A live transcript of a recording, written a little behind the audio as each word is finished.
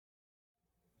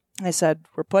I said,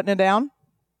 we're putting it down.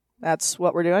 That's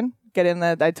what we're doing. Get in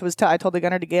the. I told the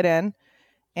gunner to get in,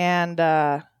 and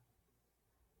I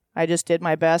just did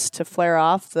my best to flare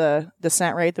off the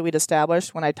descent rate that we'd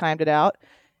established when I timed it out,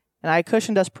 and I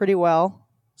cushioned us pretty well.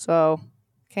 So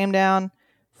came down,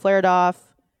 flared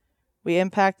off. We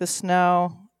impact the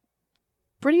snow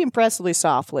pretty impressively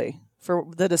softly for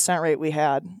the descent rate we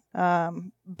had.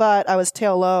 But I was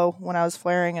tail low when I was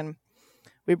flaring, and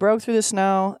we broke through the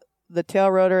snow. The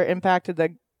tail rotor impacted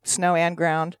the snow and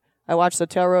ground. I watched the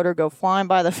tail rotor go flying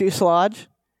by the fuselage.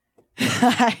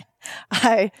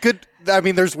 Good. I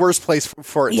mean, there's worse place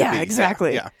for it to be. Yeah,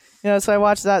 exactly. Yeah. So I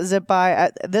watched that zip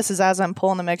by. This is as I'm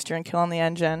pulling the mixture and killing the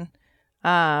engine.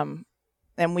 And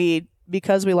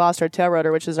because we lost our tail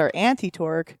rotor, which is our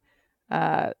anti-torque,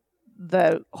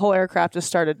 the whole aircraft just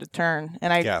started to turn.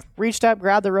 And I reached up,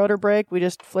 grabbed the rotor brake. We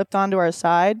just flipped onto our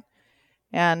side.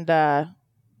 And I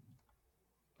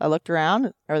looked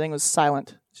around. Everything was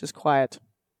silent. It's just quiet.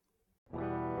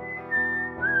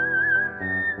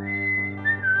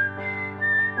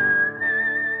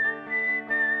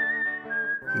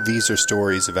 These are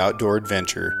stories of outdoor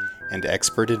adventure and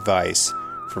expert advice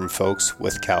from folks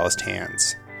with calloused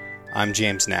hands. I'm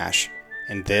James Nash,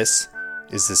 and this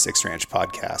is the Six Ranch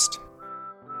Podcast.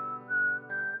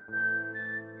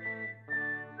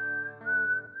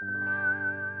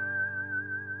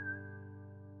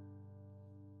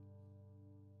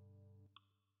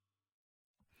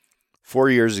 Four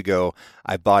years ago,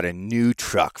 I bought a new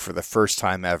truck for the first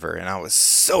time ever, and I was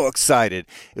so excited.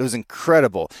 It was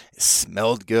incredible. It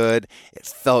smelled good. It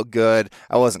felt good.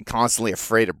 I wasn't constantly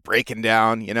afraid of breaking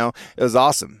down, It was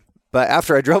awesome. But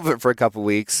after I drove it for a couple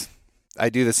weeks, I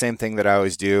do the same thing that I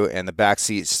always do, and the back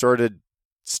seat started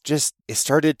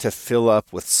to fill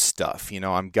up with stuff.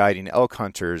 I'm guiding elk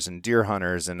hunters and deer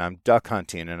hunters, and I'm duck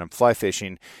hunting, and I'm fly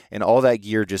fishing, and all that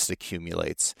gear just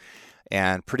accumulates.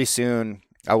 And pretty soon,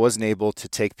 I wasn't able to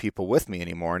take people with me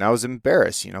anymore, and I was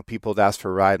embarrassed. People would ask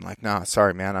for a ride, and like, nah,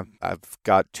 sorry, man, I've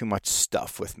got too much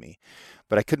stuff with me.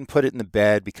 But I couldn't put it in the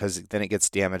bed because then it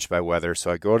gets damaged by weather. So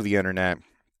I go to the internet,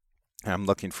 and I'm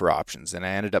looking for options, and I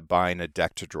ended up buying a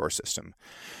deck-to-drawer system.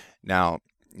 Now,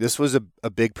 this was a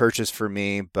big purchase for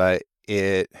me, but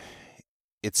it's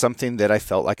something that I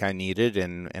felt like I needed,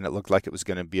 and it looked like it was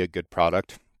going to be a good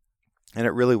product, and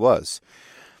it really was.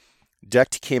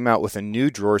 Decked came out with a new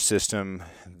drawer system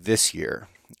this year,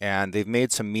 and they've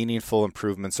made some meaningful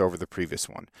improvements over the previous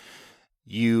one.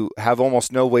 You have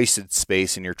almost no wasted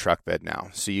space in your truck bed now,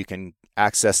 so you can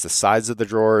access the sides of the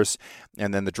drawers,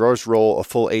 and then the drawers roll a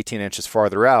full 18 inches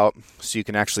farther out, so you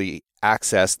can actually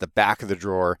access the back of the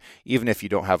drawer, even if you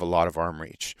don't have a lot of arm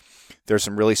reach. There's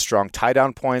some really strong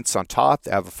tie-down points on top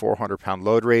that have a 400-pound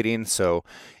load rating, so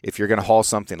if you're going to haul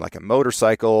something like a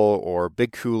motorcycle or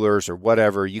big coolers or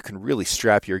whatever, you can really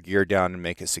strap your gear down and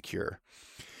make it secure.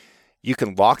 You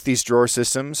can lock these drawer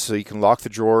systems, so you can lock the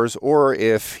drawers, or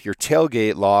if your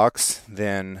tailgate locks,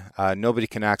 then nobody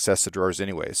can access the drawers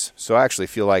anyways. So I actually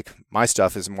feel like my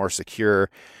stuff is more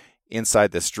secure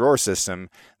inside this drawer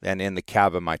system than in the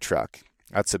cab of my truck.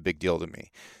 That's a big deal to me.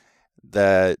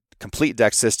 The complete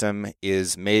deck system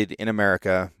is made in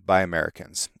America by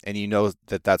Americans, and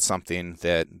that that's something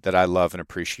that I love and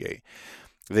appreciate.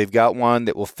 They've got one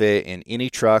that will fit in any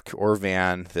truck or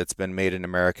van that's been made in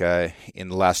America in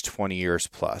the last 20 years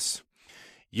plus.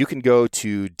 You can go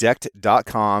to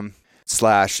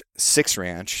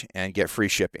decked.com/sixranch and get free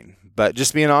shipping. But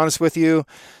just being honest with you,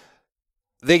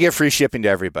 they get free shipping to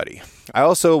everybody. I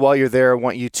also, while you're there,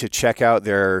 want you to check out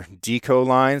their deco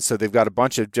line. So they've got a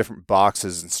bunch of different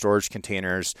boxes and storage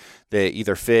containers that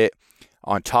either fit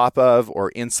on top of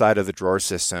or inside of the drawer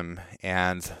system,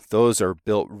 and those are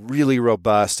built really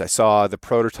robust. I saw the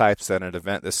prototypes at an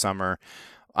event this summer.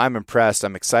 I'm impressed.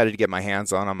 I'm excited to get my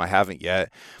hands on them. I haven't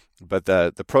yet, but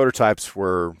the prototypes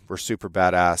were super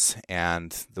badass,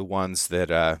 and the ones that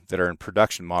are in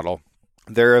production model,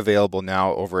 they're available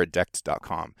now over at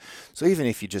decked.com. So even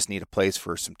if you just need a place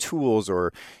for some tools,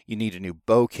 or you need a new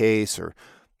bow case, or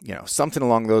something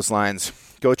along those lines,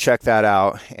 go check that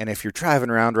out. And if you're driving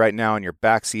around right now and your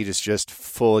back seat is just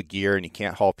full of gear and you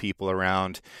can't haul people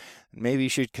around, maybe you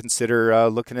should consider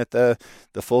looking at the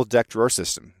full deck drawer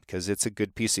system, because it's a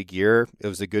good piece of gear. It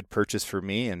was a good purchase for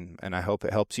me, and I hope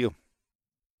it helps you.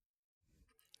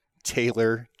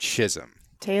 Taylor Chism.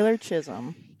 Taylor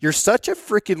Chism. You're such a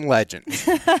freaking legend.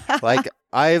 Like,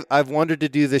 I've wanted to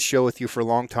do this show with you for a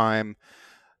long time.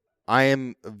 I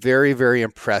am very, very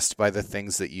impressed by the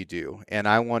things that you do, and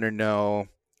I want to know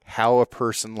how a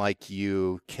person like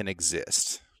you can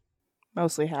exist.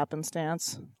 Mostly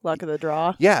happenstance, luck of the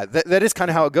draw. Yeah, that is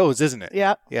kind of how it goes, isn't it?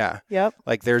 Yep. Yeah. Yep.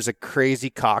 Like there's a crazy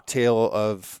cocktail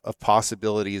of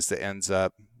possibilities that ends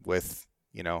up with,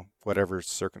 whatever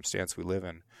circumstance we live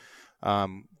in.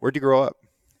 Where'd you grow up?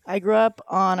 I grew up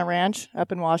on a ranch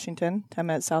up in Washington, 10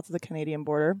 minutes south of the Canadian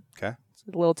border. Okay. It's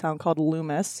a little town called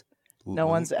Loomis. No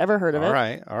one's ever heard of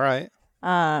it. All right.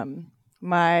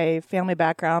 My family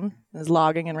background is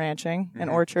logging and ranching and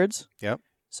orchards. Yep.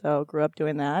 So grew up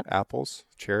doing that. Apples,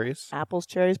 cherries. Apples,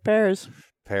 cherries, pears.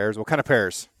 Pears. What kind of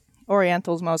pears?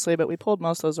 Orientals mostly, but we pulled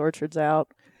most of those orchards out.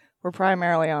 We're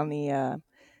primarily on the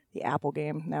apple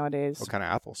game nowadays. What kind of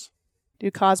apples?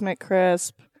 Do Cosmic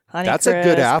Crisp, Honey That's Crisp. a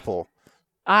good apple.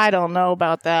 I don't know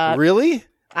about that. Really?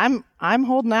 I'm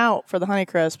holding out for the Honey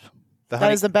Crisp.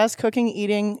 That is the best cooking,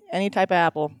 eating any type of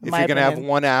apple. If you're going to have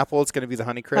one apple, it's going to be the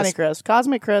Honey Crisp? Honey Crisp.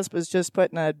 Cosmic Crisp is just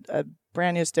putting a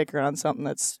brand new sticker on something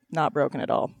that's not broken at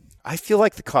all. I feel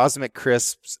like the Cosmic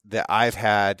Crisps that I've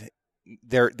had,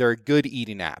 they're a good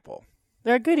eating apple.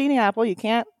 They're a good eating apple.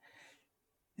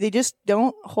 They just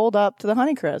don't hold up to the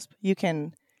Honey Crisp. You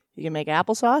can make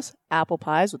applesauce, apple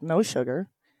pies with no sugar.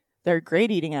 They're a great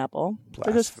eating apple.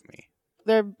 Blasphemy.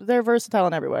 They're versatile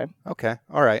in every way. Okay.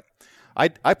 All right.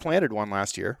 I planted one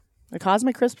last year. The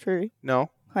Cosmic Crisp tree.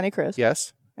 No. Honey Crisp.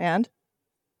 Yes. And?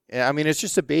 Yeah, I mean, it's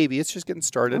just a baby. It's just getting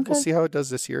started. Okay. We'll see how it does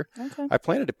this year. Okay. I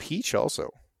planted a peach also.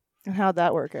 And how'd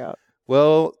that work out?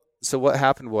 Well, so what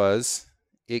happened was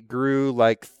it grew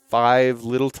like 5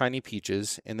 little tiny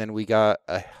peaches, and then we got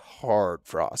a hard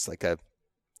frost, like a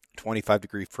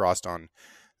 25-degree frost on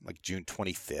like June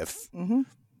 25th. Mm-hmm.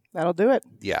 That'll do it.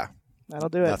 Yeah. That'll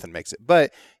do it. Nothing makes it.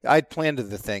 But I'd planned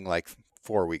the thing like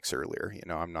 4 weeks earlier.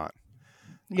 I'm not.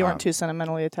 You weren't too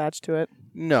sentimentally attached to it?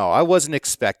 No, I wasn't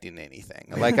expecting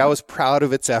anything. Like I was proud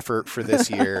of its effort for this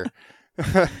year.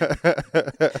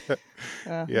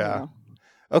 Yeah.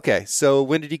 Okay, so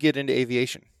when did you get into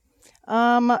aviation?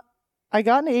 I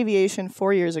got into aviation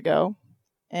 4 years ago,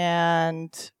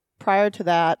 and prior to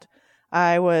that,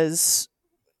 I was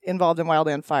involved in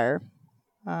wildland fire.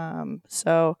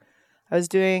 So I was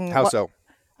doing. How so?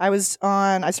 I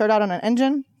started out on an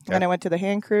engine, and then I went to the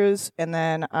hand crews, and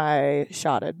then I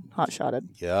hot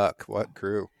shotted. Yuck! What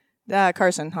crew?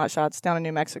 Carson Hot Shots down in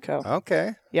New Mexico.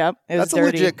 Okay. Yep, That's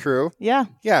dirty. a legit crew. Yeah.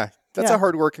 Yeah, that's a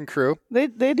hard-working crew. They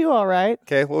do all right.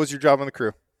 Okay, what was your job on the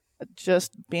crew?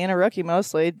 Just being a rookie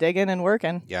mostly, digging and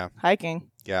working. Yeah. Hiking.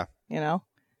 Yeah.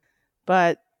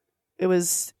 But it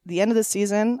was the end of the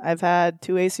season. I've had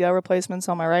 2 ACL replacements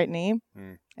on my right knee.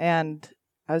 And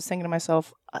I was thinking to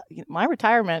myself, my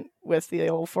retirement with the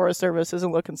old Forest Service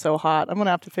isn't looking so hot. I'm going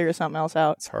to have to figure something else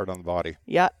out. It's hard on the body.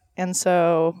 Yeah. And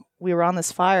so we were on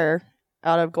this fire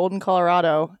out of Golden,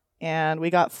 Colorado, and we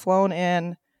got flown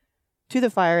in to the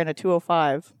fire in a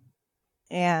 205.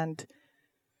 And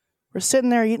we're sitting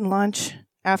there eating lunch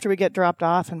after we get dropped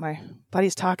off, and my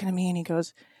buddy's talking to me, and he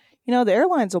goes, the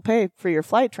airlines will pay for your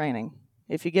flight training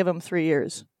if you give them 3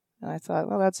 years. And I thought,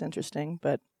 well, that's interesting,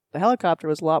 but the helicopter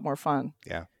was a lot more fun.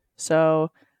 Yeah.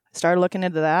 So I started looking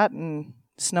into that and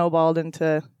snowballed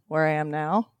into where I am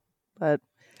now. But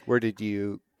where did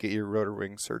you get your rotor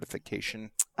wing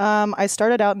certification? I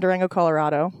started out in Durango,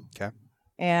 Colorado. Okay.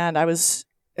 And I was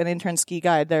an intern ski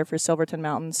guide there for Silverton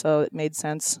Mountain, so it made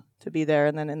sense to be there.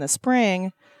 And then in the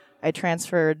spring, I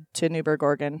transferred to Newburgh,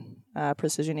 Oregon,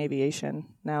 Precision Aviation,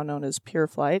 now known as Pure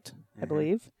Flight, I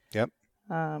believe. Yep.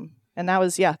 And that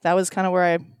was kind of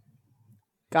where I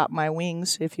got my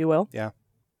wings, if you will. Yeah,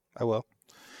 I will.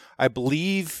 I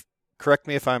believe, correct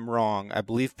me if I'm wrong, I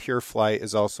believe Pure Flight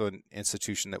is also an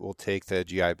institution that will take the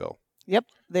GI Bill. Yep,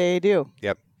 they do.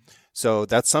 Yep. So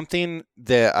that's something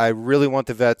that I really want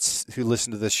the vets who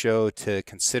listen to this show to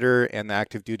consider, and the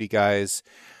active duty guys.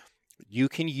 You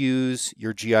can use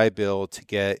your GI Bill to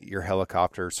get your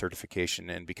helicopter certification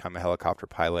and become a helicopter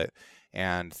pilot.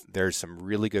 And there's some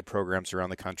really good programs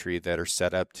around the country that are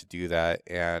set up to do that.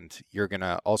 And you're going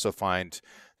to also find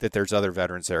that there's other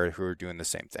veterans there who are doing the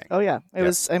same thing. Oh, yeah.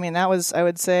 That was, I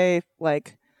would say,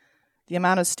 like, the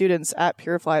amount of students at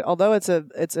Pure Flight, although it's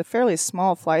a fairly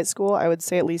small flight school, I would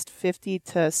say at least 50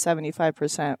 to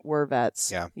 75% were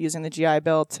vets using the GI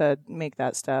Bill to make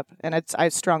that step. And I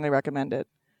strongly recommend it.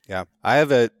 Yeah. I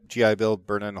have a GI Bill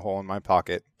burning a hole in my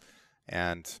pocket.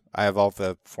 And I have all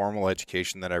the formal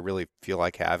education that I really feel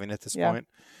like having at this point.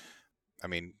 I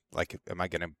mean, like, am I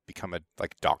going to become a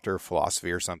doctor of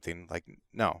philosophy or something? Like,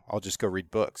 no, I'll just go read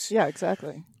books. Yeah,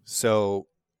 exactly. So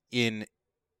in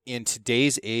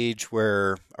today's age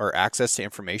where our access to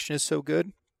information is so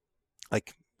good,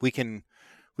 like we can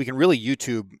really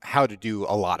YouTube how to do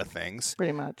a lot of things.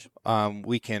 Pretty much.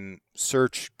 We can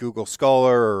search Google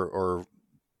Scholar or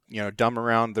dumb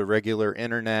around the regular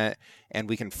internet, and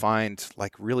we can find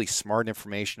like really smart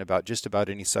information about just about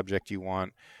any subject you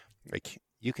want. Like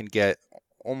you can get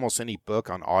almost any book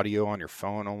on audio on your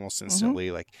phone almost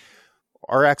instantly. Like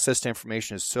our access to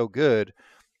information is so good,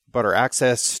 but our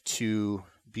access to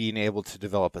being able to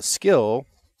develop a skill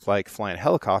like flying a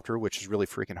helicopter, which is really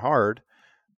freaking hard,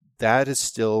 that is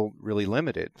still really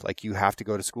limited. Like you have to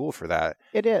go to school for that.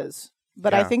 It is.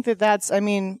 But I think that's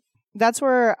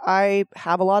where I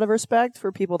have a lot of respect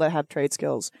for people that have trade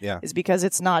skills. Yeah. Is because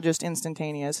it's not just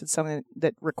instantaneous. It's something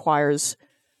that requires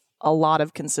a lot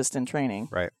of consistent training.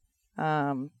 Right.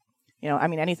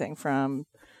 Anything from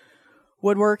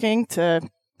woodworking to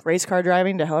race car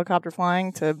driving to helicopter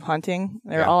flying to hunting.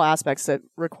 They're all aspects that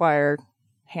require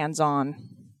hands-on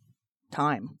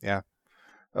time. Yeah.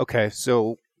 Okay.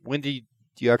 So when do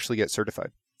you actually get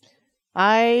certified?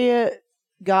 I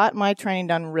got my training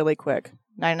done really quick.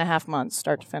 9.5 months,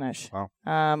 start to finish. Wow.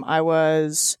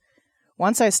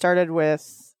 Once I started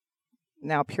with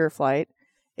now Pure Flight,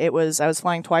 I was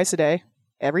flying twice a day,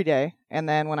 every day. And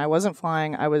then when I wasn't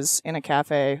flying, I was in a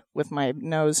cafe with my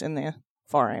nose in the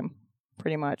far aim,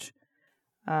 pretty much.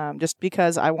 Just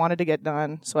because I wanted to get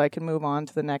done so I could move on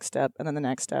to the next step and then the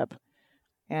next step.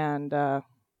 And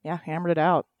hammered it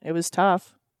out. It was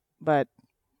tough, but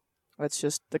it's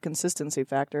just the consistency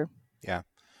factor. Yeah.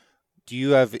 Do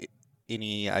you have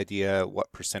any idea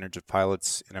what percentage of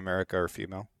pilots in America are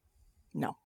female?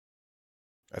 No.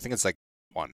 I think it's like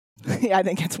 1. Yeah, I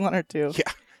think it's 1 or 2.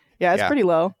 Yeah. Yeah, it's pretty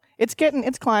low. It's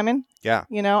climbing. Yeah.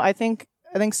 I think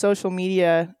social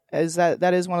media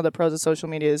that is one of the pros of social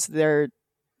media is there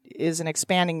is an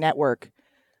expanding network.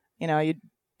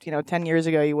 10 years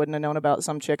ago you wouldn't have known about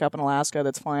some chick up in Alaska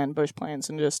that's flying bush planes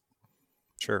and just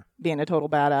being a total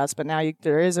badass. But now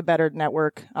there is a better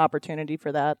network opportunity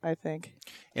for that, I think.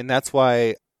 And that's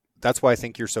why I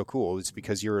think you're so cool, is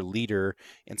because you're a leader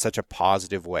in such a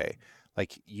positive way.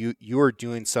 Like you are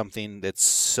doing something that's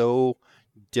so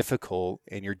difficult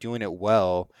and you're doing it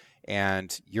well,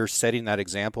 and you're setting that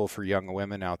example for young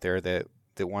women out there that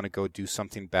want to go do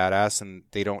something badass and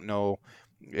they don't know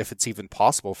if it's even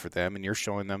possible for them, and you're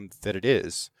showing them that it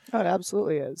is. Oh, it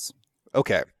absolutely is.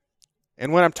 Okay.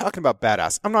 And when I'm talking about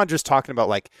badass, I'm not just talking about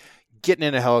like getting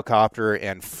in a helicopter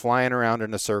and flying around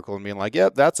in a circle and being like,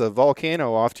 yep, that's a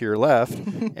volcano off to your left.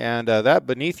 And that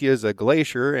beneath you is a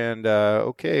glacier. And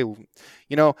okay,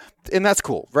 and that's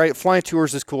cool, right? Flying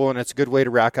tours is cool and it's a good way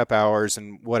to rack up hours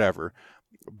and whatever.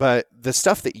 But the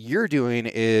stuff that you're doing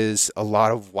is a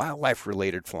lot of wildlife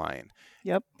related flying.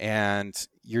 Yep. And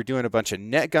you're doing a bunch of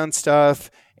net gun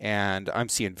stuff, and I'm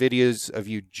seeing videos of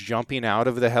you jumping out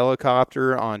of the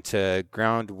helicopter onto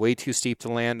ground way too steep to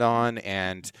land on,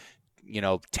 and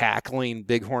tackling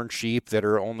bighorn sheep that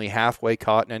are only halfway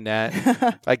caught in a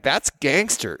net. Like, that's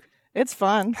gangster. It's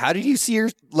fun. How did you see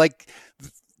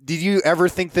did you ever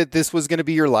think that this was going to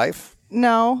be your life?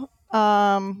 No.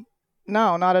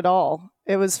 No, not at all.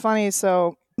 It was funny.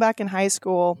 So back in high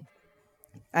school,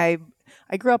 I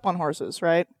grew up on horses,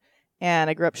 right? And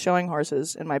I grew up showing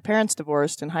horses, and my parents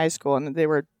divorced in high school, and they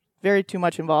were very too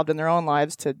much involved in their own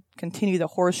lives to continue the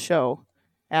horse show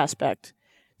aspect.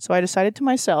 So I decided to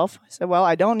myself, I said, well,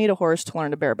 I don't need a horse to learn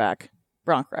to bareback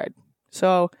bronc ride.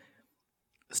 So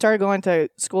started going to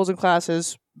schools and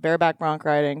classes, bareback bronc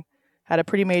riding, had a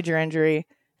pretty major injury,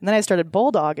 and then I started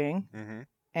bulldogging,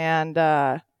 and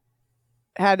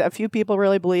had a few people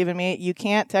really believe in me. You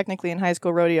can't technically in high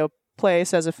school rodeo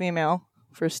place as a female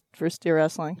for steer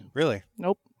wrestling. Really?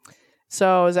 Nope.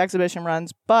 So it was exhibition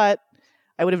runs, but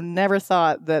I would have never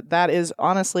thought that is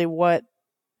honestly what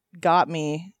got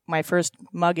me my first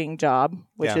mugging job,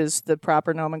 which is the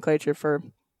proper nomenclature for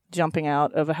jumping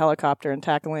out of a helicopter and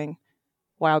tackling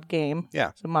wild game.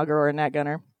 Yeah. So mugger or a net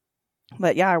gunner.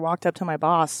 But I walked up to my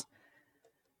boss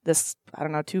this,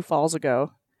 2 falls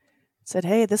ago, said,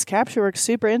 hey, this capture work's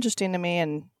super interesting to me,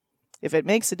 and if it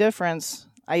makes a difference,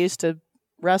 I used to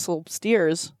wrestle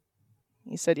steers.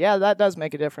 He said, yeah, that does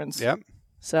make a difference. Yep.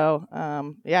 So,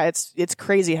 it's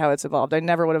crazy how it's evolved. I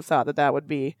never would have thought that would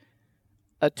be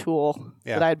a tool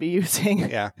that I'd be using.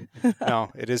 Yeah.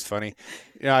 No, it is funny.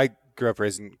 I grew up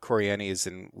raising Corrientes,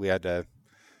 and we had to,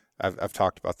 I've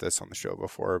talked about this on the show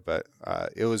before, but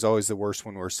it was always the worst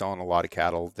when we were selling a lot of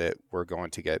cattle that were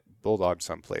going to get bulldogged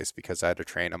someplace because I had to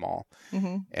train them all.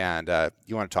 Mm-hmm. And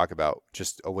you want to talk about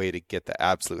just a way to get the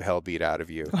absolute hell beat out of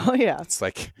you. Oh, yeah. It's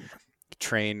like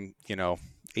train,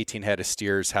 18 head of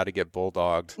steers, how to get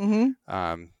bulldogged. Mm-hmm.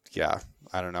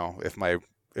 I don't know if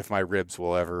my ribs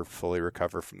will ever fully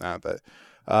recover from that. But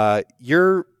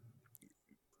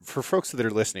for folks that are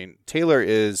listening, Taylor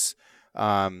is,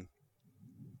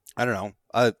 I don't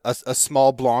know, a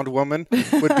small blonde woman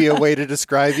would be a way to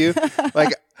describe you.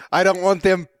 Like, I don't want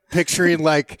them picturing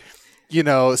like, you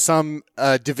know, some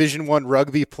Division I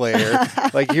rugby player.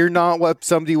 Like, you're not what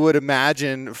somebody would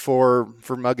imagine for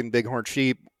mugging bighorn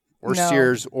sheep or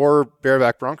steers or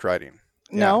bareback bronc riding.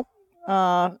 Yeah.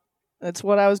 No, it's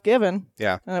what I was given.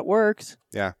 Yeah, and it worked.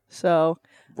 Yeah, so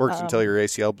worked until your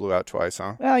ACL blew out twice,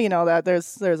 huh? Well, you know that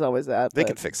there's always that. They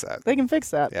can fix that. They can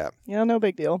fix that. Yeah, you know, no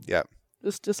big deal. Yeah,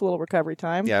 just a little recovery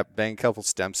time. Yeah, bang a couple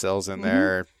stem cells in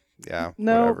there. Yeah,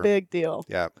 no whatever. Big deal.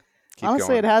 Yeah.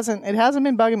 Honestly, it hasn't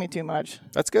been bugging me too much.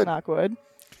 That's good. Knock wood.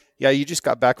 Yeah, you just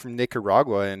got back from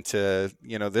Nicaragua into,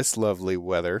 you know, this lovely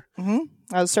weather. Mm-hmm.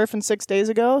 I was surfing 6 days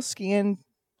ago, skiing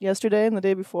yesterday and the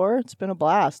day before. It's been a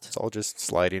blast. It's all just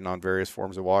sliding on various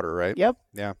forms of water, right? Yep.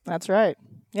 Yeah. That's right.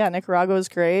 Yeah, Nicaragua was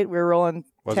great. We were rolling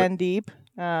 10 deep.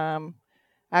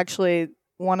 Actually,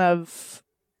 one of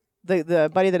the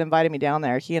buddy that invited me down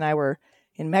there, he and I were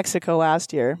in Mexico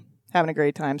last year having a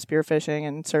great time spearfishing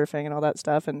and surfing and all that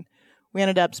stuff. And we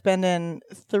ended up spending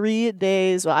 3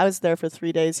 days. Well, I was there for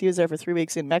 3 days. He was there for 3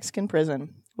 weeks in Mexican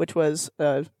prison, which was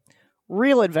a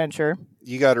real adventure.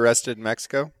 You got arrested in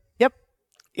Mexico?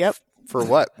 Yep. For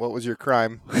what? What was your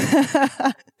crime?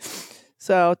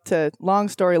 So, long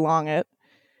story long it,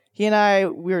 he and I,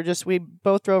 we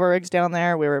both drove our rigs down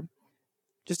there. We were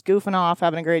just goofing off,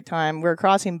 having a great time. We were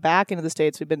crossing back into the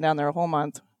States. We'd been down there a whole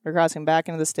month. We were crossing back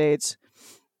into the States.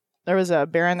 There was a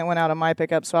Baron that went out on my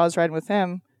pickup, so I was riding with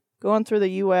him, going through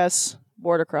the U.S.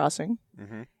 border crossing,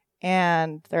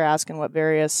 and they're asking what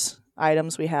various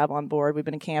items we have on board. We've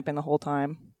been camping the whole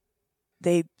time.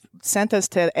 They sent us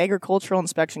to agricultural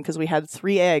inspection because we had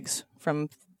 3 eggs from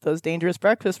those dangerous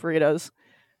breakfast burritos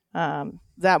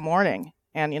that morning.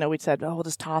 And, you know, we said, we'll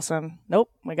just toss them. Nope,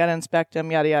 we got to inspect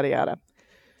them, yada, yada, yada.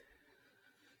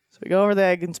 So we go over the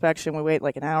egg inspection. We wait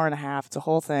like an hour and a half. It's a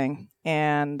whole thing.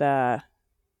 And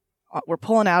we're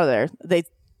pulling out of there. They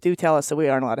do tell us that we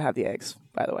aren't allowed to have the eggs,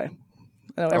 by the way.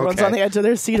 I know everyone's on the edge of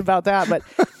their seat about that, but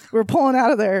we're pulling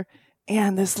out of there.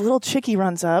 And this little chickie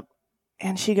runs up.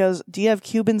 And she goes, do you have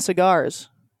Cuban cigars?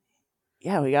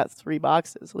 Yeah, we got 3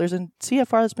 boxes. There's a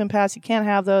CFR that's been passed. You can't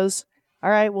have those.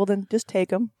 All right, well, then just take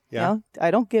them. Yeah.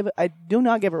 You know, I do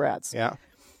not give a rat's. Yeah.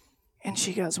 And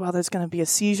she goes, well, there's going to be a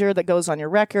seizure that goes on your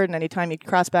record. And anytime you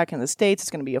cross back into the States, it's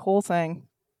going to be a whole thing.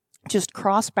 Just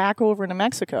cross back over into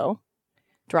Mexico,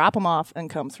 drop them off,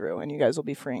 and come through. And you guys will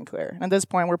be free and clear. And at this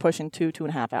point, we're pushing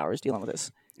 2.5 hours dealing with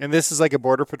this. And this is like a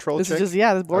Border Patrol This chick? is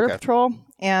just, the Border Patrol.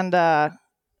 And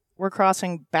we're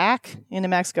crossing back into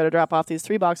Mexico to drop off these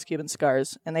 3 box Cuban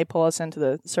cigars, and they pull us into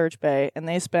the search bay, and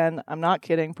they spend, I'm not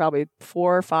kidding, probably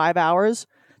 4 or 5 hours.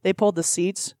 They pulled the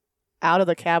seats out of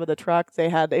the cab of the truck.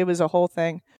 It was a whole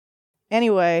thing.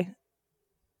 Anyway,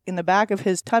 in the back of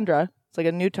his Tundra, it's like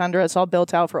a new Tundra, it's all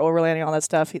built out for overlanding, all that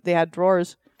stuff. They had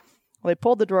drawers. Well, they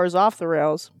pulled the drawers off the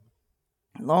rails.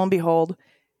 And lo and behold,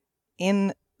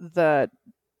 in the,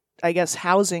 I guess,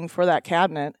 housing for that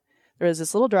cabinet, there is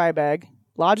this little dry bag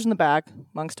lodged in the back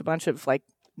amongst a bunch of like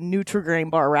Nutri-Grain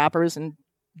bar wrappers and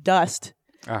dust.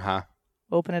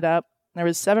 Open it up. There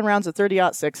was 7 rounds of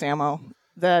 30-06 ammo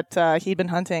that he'd been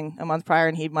hunting a month prior,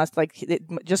 and it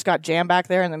just got jammed back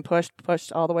there and then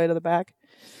pushed all the way to the back.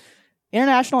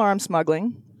 International arms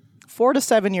smuggling, 4 to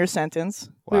 7 year sentence.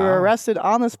 Wow. We were arrested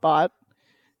on the spot,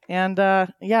 and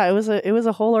it was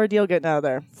a whole ordeal getting out of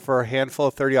there for a handful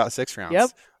of 30-06 rounds. Yep.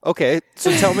 Okay,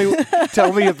 so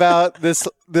tell me about this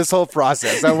whole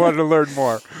process. I wanted to learn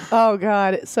more. Oh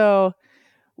God! So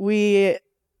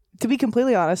to be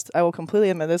completely honest, I will completely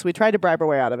admit this. We tried to bribe our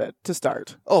way out of it to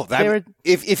start. Oh,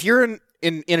 if you're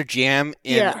in a jam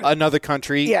in another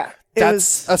country,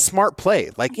 that's a smart play.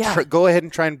 Like, go ahead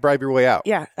and try and bribe your way out.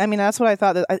 Yeah, I mean that's what I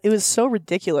thought. That it was so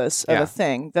ridiculous of a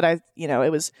thing that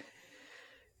it was.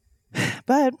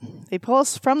 But they pull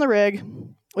us from the rig.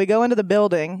 We go into the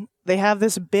building. They have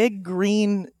this big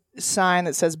green sign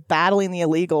that says "Battling the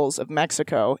Illegals of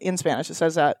Mexico" in Spanish. It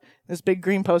says that. This big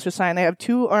green poster sign. They have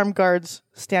 2 armed guards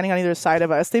standing on either side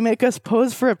of us. They make us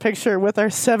pose for a picture with our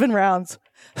 7 rounds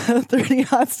of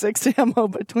 30-06 ammo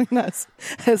between us,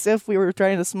 as if we were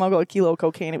trying to smuggle a kilo of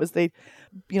cocaine. They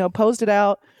posed it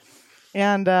out,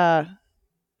 and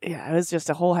it was just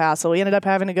a whole hassle. We ended up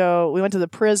having to go. We went to the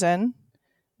prison.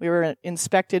 We were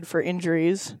inspected for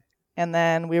injuries. And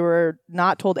then we were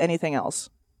not told anything else.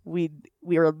 We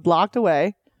were locked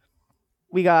away.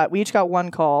 We each got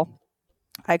 1 call.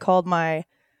 I called my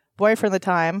boyfriend at the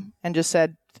time and just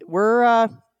said, we're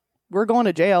going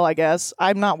to jail, I guess.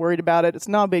 I'm not worried about it. It's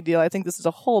not a big deal. I think this is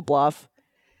a whole bluff.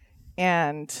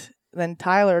 And then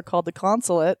Tyler called the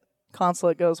consulate.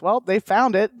 Consulate goes, well, they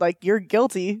found it. Like, you're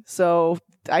guilty. So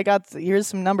here's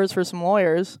some numbers for some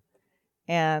lawyers,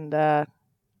 and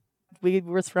we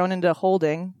were thrown into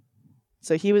holding.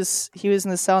 So he was in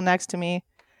the cell next to me,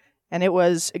 and it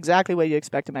was exactly what you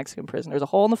expect a Mexican prison. There's a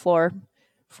hole in the floor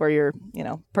for your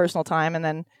personal time, and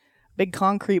then a big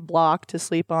concrete block to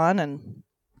sleep on, and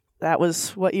that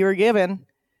was what you were given.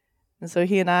 And so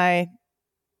he and I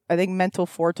think mental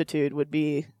fortitude would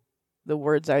be the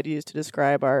words I'd use to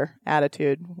describe our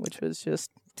attitude, which was just...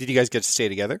 Did you guys get to stay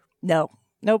together? No.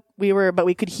 Nope. But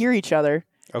we could hear each other.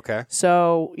 Okay.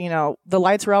 So, the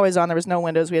lights were always on. There was no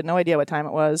windows. We had no idea what time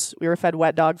it was. We were fed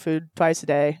wet dog food twice a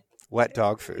day. Wet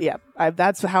dog food? Yeah.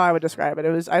 That's how I would describe it.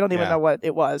 It was, I don't even know what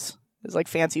it was. It was like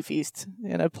Fancy Feast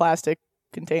in a plastic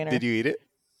container. Did you eat it?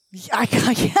 Yeah,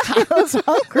 I was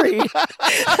hungry.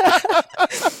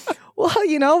 Well,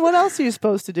 what else are you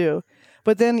supposed to do?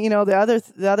 But then,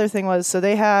 the other thing was, so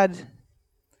they had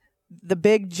the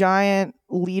big giant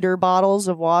liter bottles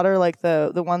of water, like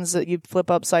the ones that you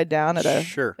flip upside down at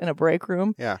in a break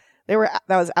room. Yeah. That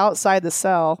was outside the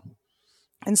cell.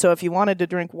 And so if you wanted to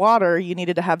drink water, you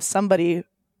needed to have somebody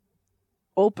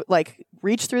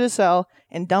reach through the cell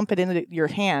and dump it into your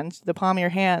hands, the palm of your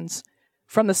hands,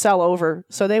 from the cell over.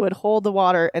 So they would hold the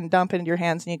water and dump it into your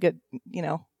hands, and you could,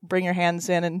 bring your hands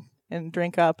in and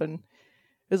drink up, and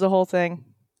it was a whole thing.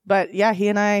 But yeah, he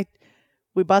and I,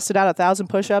 we busted out 1,000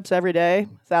 push-ups every day,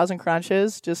 1,000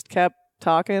 crunches, just kept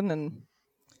talking. And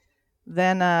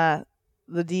then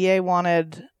the DA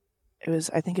wanted,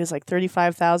 I think it was like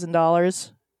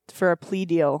 $35,000 for a plea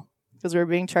deal because we were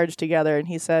being charged together. And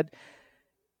he said,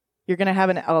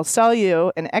 I'll sell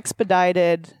you an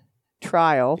expedited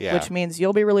trial, which means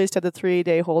you'll be released at the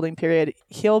 3-day holding period.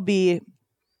 He'll be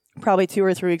probably 2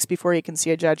 or 3 weeks before he can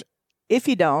see a judge. If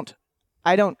you don't,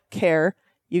 I don't care.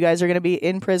 You guys are going to be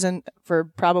in prison for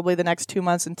probably the next 2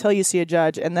 months until you see a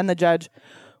judge, and then the judge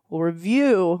will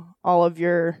review all of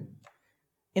your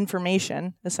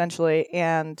information, essentially,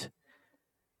 and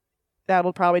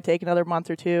that'll probably take another month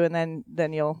or two, and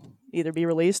then you'll either be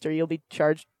released or you'll be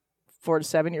charged 4 to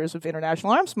 7 years of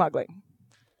international arms smuggling.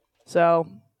 So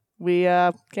we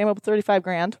came up with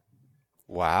 $35,000.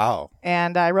 Wow.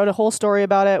 And I wrote a whole story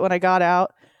about it when I got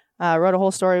out. Wrote a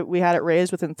whole story. We had it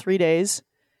raised within 3 days.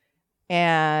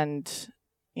 And,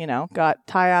 got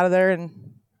Ty out of there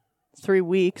in 3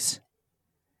 weeks.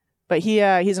 But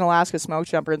he's an Alaska smoke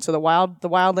jumper. And so the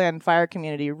wildland fire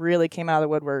community really came out of the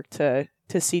woodwork to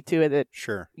see to it that,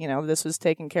 this was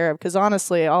taken care of. Because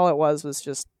honestly, all it was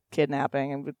just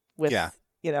kidnapping. And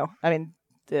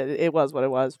it was what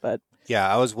it was. But yeah,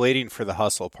 I was waiting for the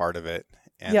hustle part of it.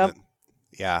 And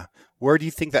where do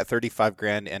you think that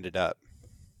 $35,000 ended up?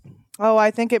 Oh,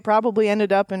 I think it probably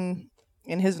ended up in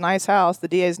his nice house, the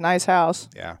DA's nice house.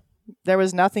 Yeah. There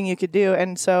was nothing you could do.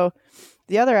 And so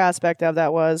the other aspect of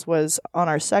that was on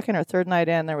our second or third night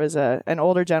in, there was an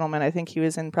older gentleman. I think he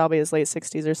was in probably his late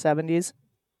 60s or 70s.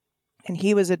 And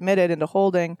he was admitted into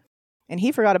holding, and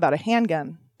he forgot about a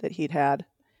handgun that he'd had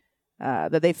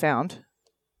that they found.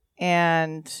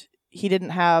 And he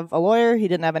didn't have a lawyer. He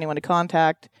didn't have anyone to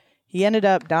contact. He ended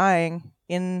up dying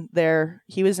in there.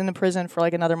 He was in the prison for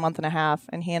like another month and a half,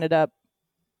 and he ended up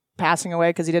passing away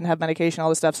because he didn't have medication, all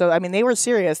this stuff. So, they were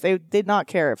serious. They did not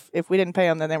care. If we didn't pay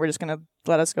them, then they were just going to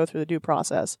let us go through the due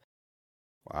process.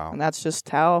 Wow. And that's just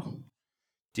how...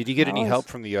 Did you get any help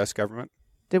from the U.S. government?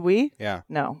 Did we? Yeah.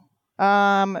 No.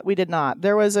 We did not.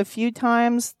 There was a few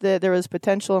times that there was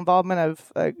potential involvement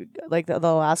of the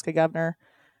Alaska governor.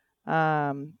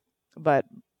 But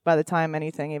by the time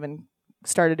anything even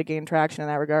started to gain traction in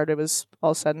that regard, it was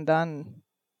all said and done.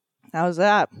 That was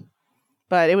that.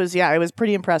 But it was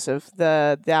pretty impressive,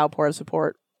 the outpour of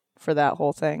support for that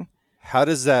whole thing. How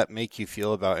does that make you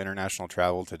feel about international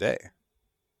travel today?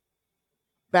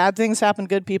 Bad things happen to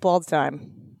good people all the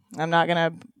time. I'm not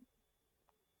going to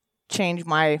change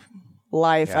my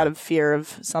life out of fear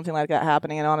of something like that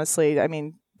happening. And honestly,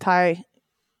 Ty,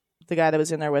 the guy that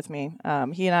was in there with me,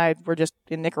 he and I were just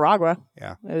in Nicaragua.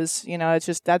 Yeah. It was, it's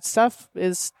just that stuff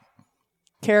is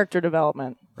character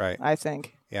development, right? I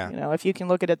think. Yeah. If you can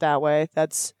look at it that way,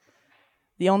 that's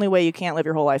the only way. You can't live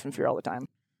your whole life in fear all the time.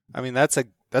 That's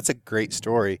a great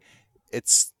story.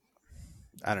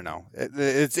 I don't know.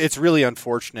 It's really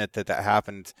unfortunate that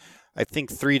happened. I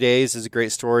think 3 days is a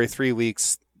great story. 3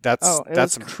 weeks, that's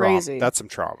some crazy. That's some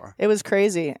trauma. It was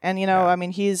crazy. And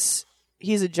he's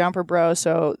a jumper bro,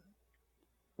 so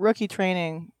rookie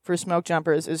training for smoke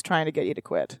jumpers is trying to get you to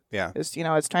quit. Yeah. It's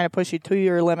trying to push you to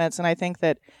your limits, and I think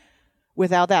that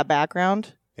without that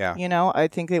background, I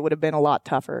think it would have been a lot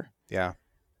tougher. Yeah.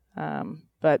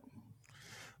 But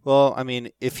well,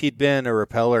 if he'd been a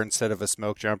rappeller instead of a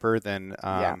smoke jumper, then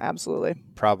absolutely.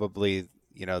 Probably,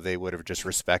 they would have just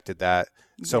respected that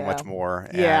so much more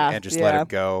and just let him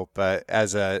go. But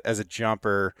as a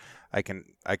jumper, I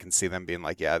can see them being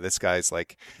like, yeah, this guy's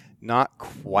like not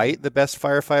quite the best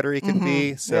firefighter he can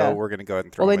be, so we're going to go ahead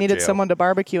and throw him in jail. Well, they needed someone to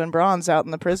barbecue and bronze out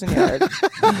in the prison yard.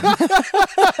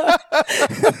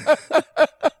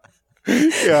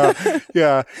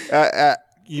 Yeah.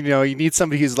 You need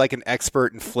somebody who's like an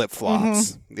expert in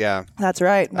flip-flops. Yeah. That's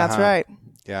right. That's right.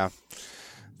 Yeah.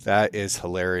 That is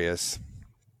hilarious.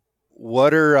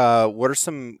 What are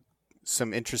some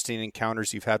interesting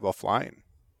encounters you've had while flying?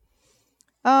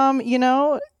 Have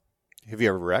you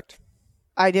ever wrecked?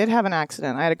 I did have an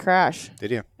accident. I had a crash.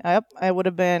 Did you? Yep. It would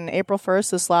have been April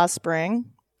 1st this last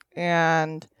spring.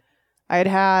 And I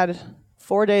had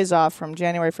 4 days off from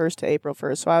January 1st to April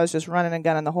 1st. So I was just running and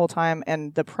gunning the whole time.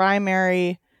 And the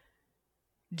primary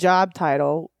job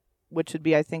title, which would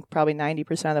be, I think, probably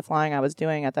 90% of the flying I was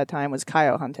doing at that time, was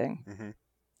coyote hunting. Mm-hmm.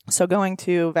 So going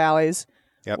to valleys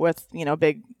with,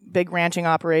 big ranching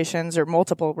operations or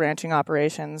multiple ranching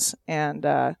operations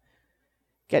and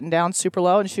getting down super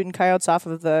low and shooting coyotes off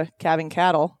of the calving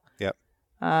cattle. Yep.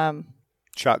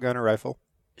 Shotgun or rifle?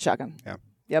 Shotgun. Yeah.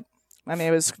 Yep. I mean,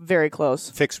 it was very close.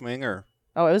 Fixed wing or?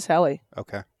 Oh, it was heli.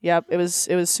 Okay. Yep. It was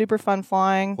super fun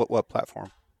flying. What platform?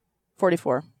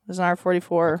 44. It was an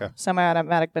R-44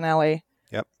 semi-automatic Benelli.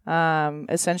 Yep.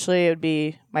 Essentially, it would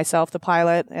be myself, the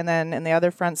pilot, and then in the other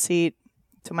front seat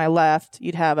to my left,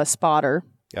 you'd have a spotter.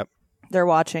 Yep. They're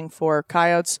watching for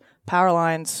coyotes, power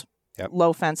lines,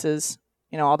 low fences,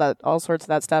 all sorts of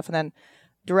that stuff. And then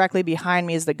directly behind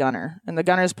me is the gunner. And the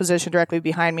gunner's positioned directly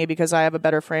behind me because I have a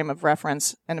better frame of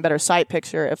reference and a better sight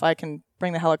picture if I can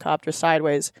bring the helicopter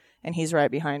sideways and he's right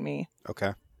behind me.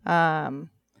 Okay.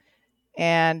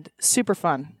 And super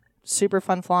fun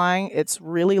flying. It's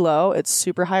really low. It's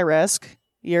super high risk.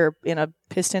 You're in a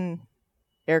piston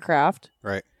aircraft.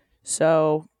 Right.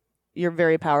 So you're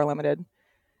very power limited.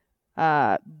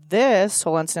 This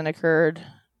whole incident occurred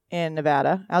in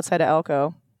Nevada, outside of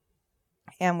Elko.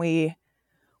 And we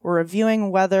were reviewing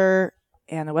weather,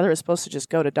 and the weather was supposed to just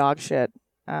go to dog shit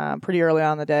pretty early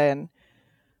on in the day. And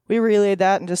we relayed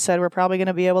that and just said we're probably going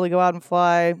to be able to go out and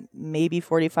fly maybe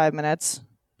 45 minutes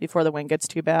before the wind gets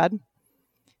too bad.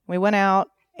 We went out,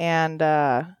 and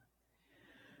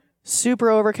super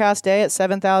overcast day at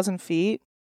 7,000 feet.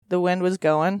 The wind was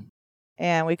going.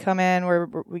 And we come in,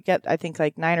 we get, I think,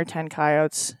 like 9 or 10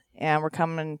 coyotes, and we're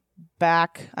coming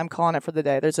back. I'm calling it for the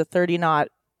day. There's a 30-knot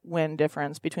wind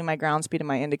difference between my ground speed and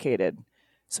my indicated.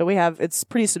 So it's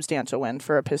pretty substantial wind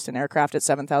for a piston aircraft at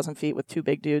 7,000 feet with 2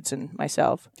 big dudes and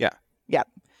myself. Yeah. Yeah.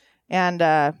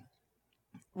 And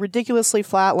ridiculously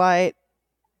flat light.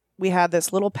 We had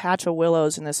this little patch of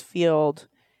willows in this field,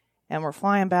 and we're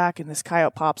flying back, and this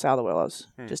coyote pops out of the willows,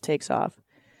 just takes off.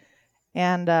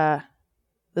 And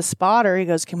the spotter, he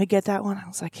goes, "Can we get that one?" I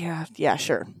was like, yeah,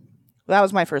 sure. Well, that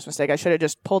was my first mistake. I should have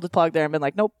just pulled the plug there and been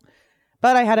like, nope.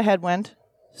 But I had a headwind.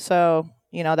 So,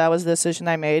 that was the decision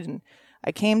I made. And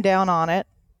I came down on it,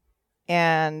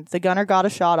 and the gunner got a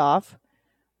shot off.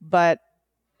 But,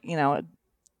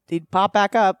 he'd pop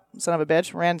back up, son of a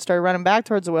bitch, started running back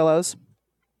towards the willows.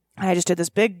 I just did this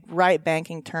big right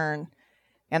banking turn.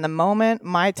 And the moment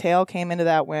my tail came into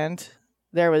that wind,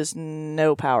 there was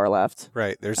no power left.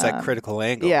 Right. There's that critical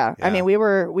angle. Yeah. I mean, we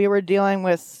were dealing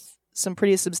with some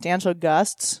pretty substantial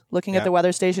gusts, looking at the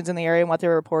weather stations in the area and what they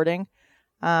were reporting.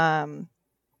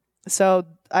 So,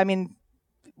 I mean,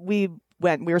 we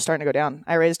were starting to go down.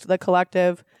 I raised the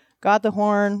collective, got the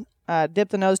horn,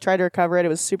 dipped the nose, tried to recover it. It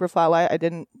was super flat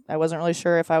light. I wasn't really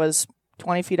sure if I was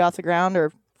 20 feet off the ground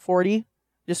or 40,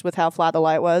 just with how flat the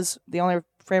light was. The only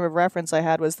frame of reference I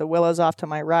had was the willows off to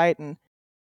my right. And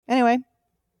anyway,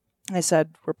 I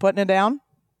said, we're putting it down.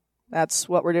 That's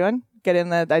what we're doing. Get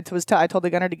in I told the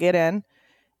gunner to get in,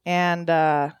 and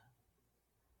I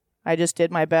just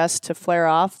did my best to flare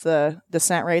off the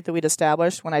descent rate that we'd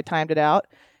established when I timed it out,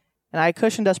 and I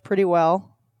cushioned us pretty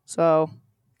well. So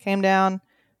came down,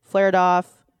 flared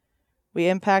off. We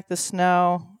impact the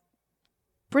snow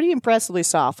pretty impressively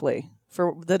softly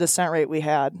for the descent rate we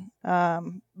had.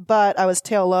 But I was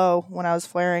tail low when I was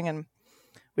flaring, and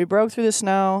we broke through the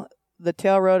snow. The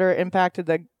tail rotor impacted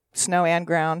the snow and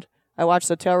ground. I watched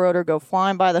the tail rotor go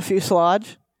flying by the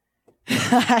fuselage.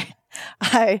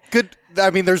 Good. I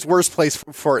mean, there's worse place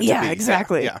for it to be. Yeah,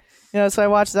 exactly. Yeah. So I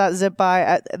watched that zip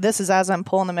by. This is as I'm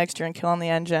pulling the mixture and killing the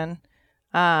engine.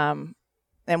 And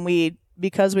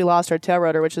because we lost our tail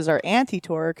rotor, which is our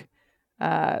anti-torque,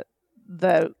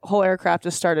 the whole aircraft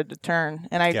just started to turn.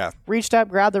 And I reached up,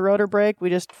 grabbed the rotor brake. We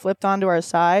just flipped onto our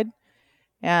side.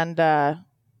 And I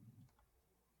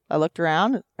looked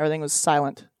around. Everything was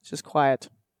silent. It's just quiet.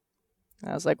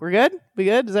 I was like, we're good? We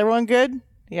good? Is everyone good?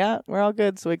 Yeah, we're all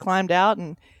good. So we climbed out,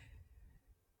 and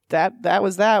that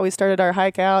was that. We started our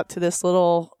hike out to this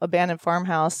little abandoned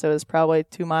farmhouse that was probably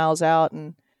 2 miles out,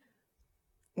 and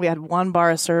we had one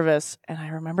bar of service. And I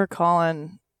remember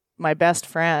calling my best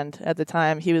friend at the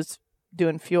time. He was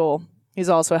doing fuel. He's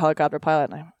also a helicopter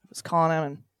pilot, and I was calling him,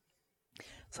 and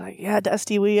it's like, yeah,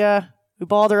 Dusty, we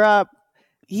balled her up.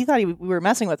 He thought we were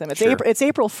messing with him. It's Sure. It's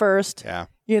April 1st. Yeah.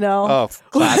 You know? Oh,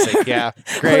 classic. Yeah.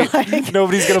 Great. Like,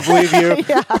 Nobody's going to believe you.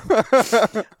 Yeah.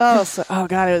 Oh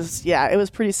God, it was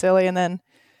pretty silly. And then,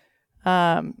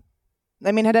 I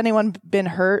mean, had anyone been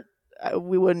hurt, I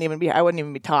wouldn't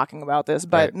even be talking about this,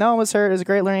 but Right. no one was hurt. It was a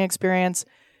great learning experience.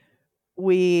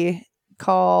 We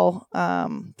call,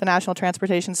 the National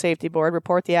Transportation Safety Board,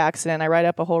 report the accident. I write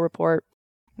up a whole report,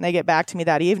 and they get back to me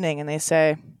that evening and they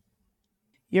say,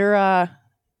 you're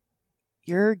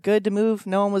good to move.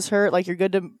 No one was hurt. Like, you're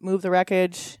good to move the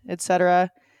wreckage,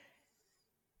 etc.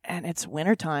 And it's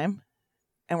wintertime,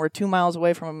 and we're 2 miles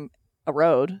away from a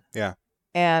road. Yeah.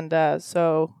 And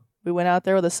so we went out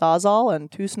there with a Sawzall and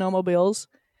 2 snowmobiles,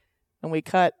 and we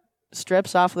cut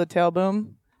strips off of the tail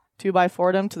boom,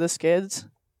 2x4'd them to the skids,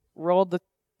 rolled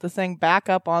the thing back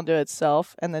up onto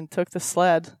itself, and then took the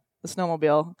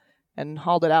snowmobile, and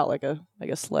hauled it out like a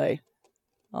sleigh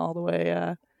all the way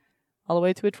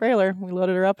to a trailer. We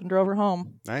loaded her up and drove her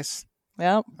home. Nice.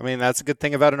 Yep. I mean, that's a good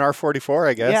thing about an R44,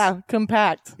 I guess. Yeah,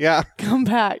 compact. Yeah.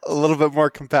 Compact. A little bit more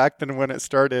compact than when it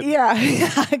started. Yeah,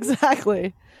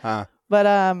 exactly. Huh. But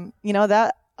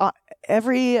that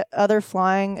every other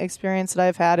flying experience that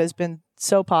I've had has been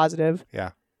so positive.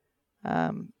 Yeah.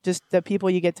 Just the people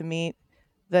you get to meet,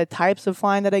 the types of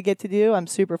flying that I get to do. I'm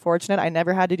super fortunate. I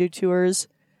never had to do tours.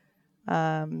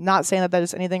 Not saying that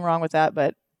there's anything wrong with that,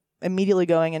 but immediately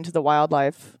going into the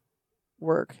wildlife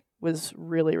work was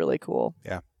really, really cool.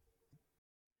 Yeah.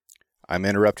 I'm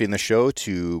interrupting the show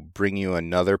to bring you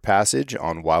another passage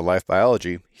on wildlife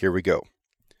biology. Here we go.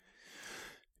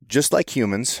 Just like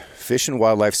humans, fish and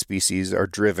wildlife species are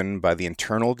driven by the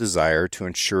internal desire to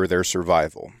ensure their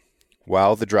survival.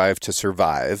 While the drive to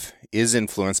survive is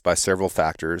influenced by several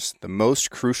factors, the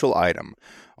most crucial item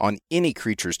on any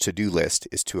creature's to-do list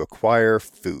is to acquire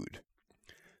food.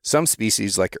 Some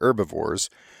species, like herbivores,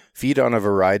 feed on a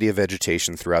variety of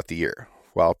vegetation throughout the year,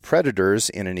 while predators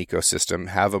in an ecosystem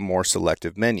have a more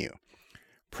selective menu.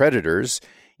 Predators,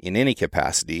 in any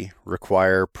capacity,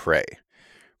 require prey.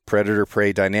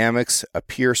 Predator-prey dynamics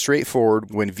appear straightforward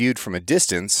when viewed from a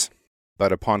distance,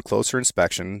 but upon closer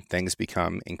inspection, things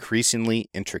become increasingly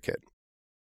intricate.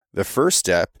 The first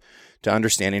step to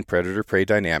understanding predator-prey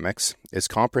dynamics is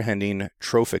comprehending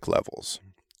trophic levels.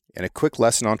 In a quick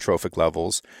lesson on trophic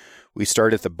levels, we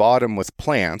start at the bottom with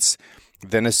plants,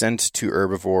 then ascend to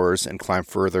herbivores and climb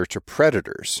further to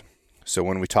predators. So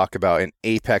when we talk about an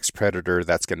apex predator,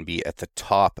 that's going to be at the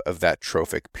top of that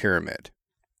trophic pyramid.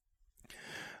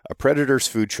 A predator's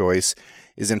food choice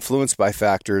is influenced by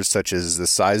factors such as the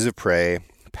size of prey,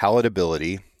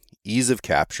 palatability, ease of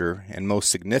capture, and most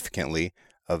significantly,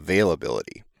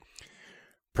 availability.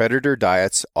 Predator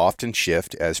diets often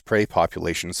shift as prey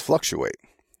populations fluctuate.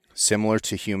 Similar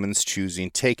to humans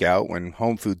choosing takeout when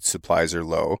home food supplies are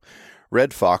low,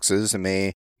 red foxes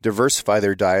may diversify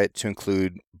their diet to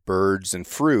include birds and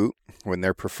fruit when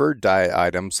their preferred diet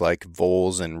items like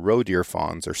voles and roe deer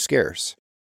fawns are scarce.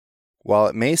 While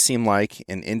it may seem like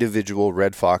an individual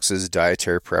red fox's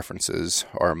dietary preferences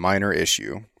are a minor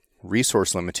issue,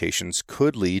 resource limitations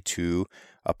could lead to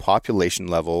a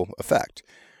population-level effect,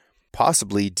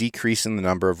 possibly decreasing the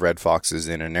number of red foxes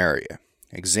in an area.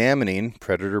 Examining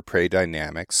predator-prey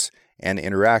dynamics and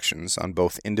interactions on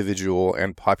both individual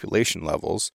and population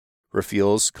levels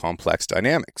reveals complex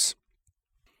dynamics.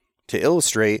 To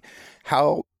illustrate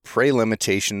how prey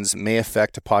limitations may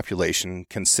affect a population,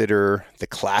 consider the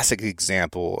classic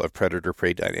example of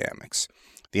predator-prey dynamics,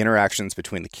 the interactions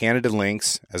between the Canada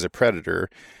lynx as a predator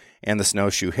and the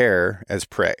snowshoe hare as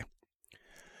prey.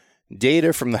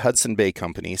 Data from the Hudson Bay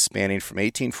Company, spanning from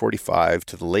 1845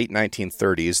 to the late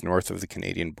 1930s north of the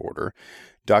Canadian border,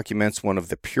 documents one of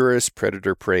the purest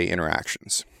predator-prey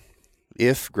interactions.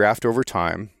 If graphed over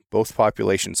time, both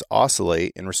populations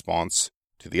oscillate in response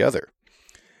to the other.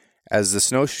 As the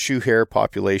snowshoe hare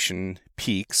population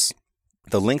peaks,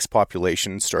 the lynx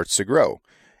population starts to grow,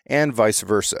 and vice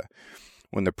versa.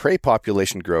 When the prey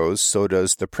population grows, so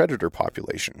does the predator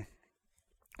population.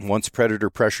 Once predator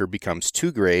pressure becomes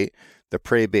too great, the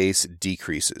prey base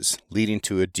decreases, leading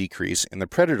to a decrease in the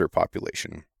predator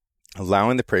population,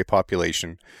 allowing the prey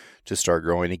population to start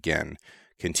growing again,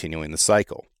 continuing the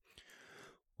cycle.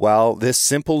 While this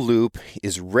simple loop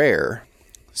is rare,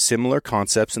 Similar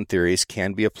concepts and theories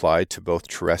can be applied to both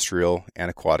terrestrial and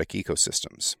aquatic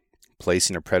ecosystems.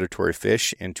 Placing a predatory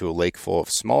fish into a lake full of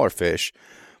smaller fish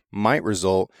might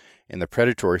result in the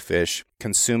predatory fish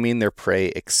consuming their prey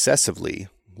excessively,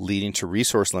 leading to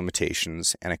resource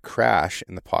limitations and a crash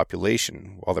in the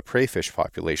population while the prey fish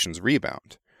populations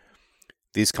rebound.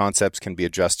 These concepts can be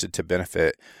adjusted to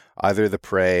benefit either the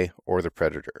prey or the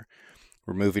predator.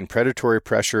 Removing predatory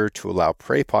pressure to allow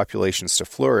prey populations to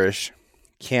flourish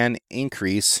can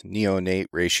increase neonate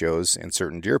ratios in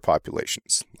certain deer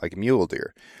populations, like mule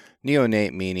deer.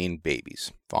 Neonate meaning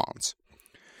babies, fawns.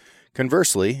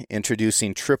 Conversely,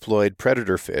 introducing triploid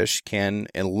predator fish can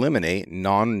eliminate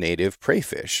non-native prey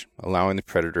fish, allowing the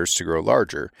predators to grow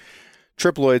larger.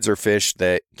 Triploids are fish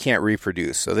that can't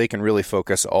reproduce, so they can really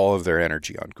focus all of their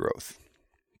energy on growth.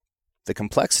 The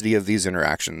complexity of these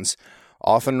interactions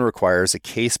often requires a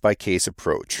case-by-case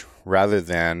approach rather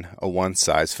than a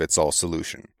one-size-fits-all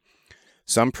solution.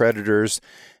 Some predators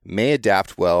may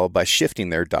adapt well by shifting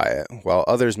their diet, while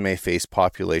others may face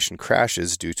population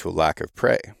crashes due to a lack of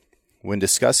prey. When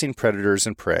discussing predators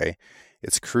and prey,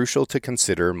 it's crucial to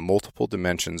consider multiple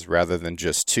dimensions rather than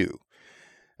just two.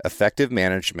 Effective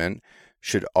management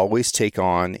should always take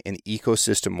on an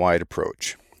ecosystem-wide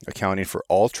approach, accounting for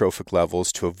all trophic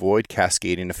levels to avoid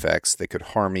cascading effects that could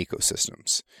harm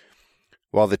ecosystems.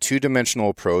 While the two-dimensional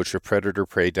approach of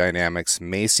predator-prey dynamics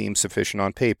may seem sufficient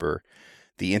on paper,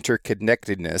 the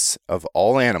interconnectedness of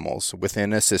all animals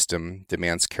within a system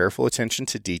demands careful attention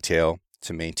to detail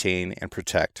to maintain and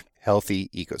protect healthy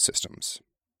ecosystems.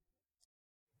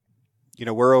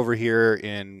 We're over here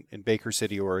in Baker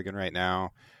City, Oregon right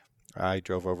now. I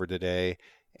drove over today,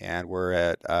 and we're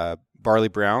at Barley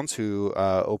Brown's, who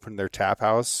opened their tap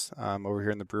house over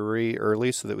here in the brewery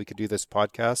early so that we could do this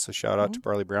podcast. So shout out to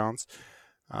Barley Brown's.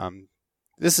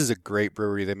 This is a great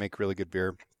brewery. They make really good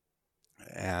beer.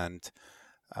 And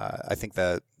I think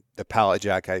the Pallet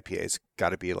Jack IPA has got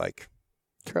to be like...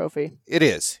 Trophy. It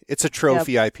is. It's a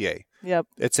trophy IPA. Yep.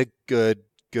 It's a good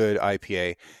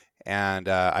IPA. And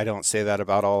I don't say that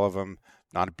about all of them.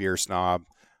 Not a beer snob.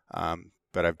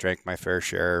 But I've drank my fair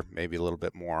share, maybe a little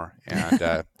bit more.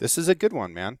 And this is a good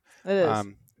one, man. It is.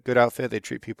 Good outfit. They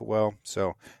treat people well.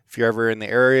 So if you're ever in the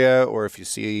area or if you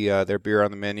see their beer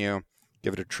on the menu,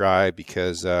 give it a try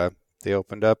because they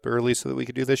opened up early so that we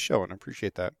could do this show, and I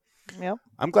appreciate that. Yep.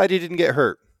 I'm glad you didn't get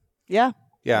hurt. Yeah.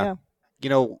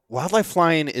 Wildlife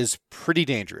flying is pretty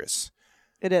dangerous.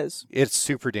 It is. It's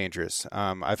super dangerous.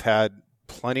 I've had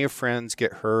plenty of friends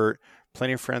get hurt,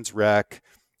 plenty of friends wreck,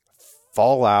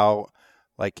 fall out.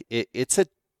 Like, it's a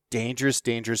dangerous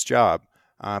job,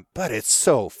 but it's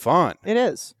so fun. It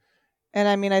is. And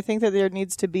I mean, I think that there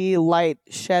needs to be light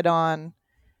shed on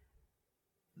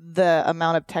the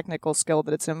amount of technical skill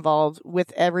that it's involved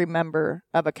with every member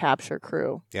of a capture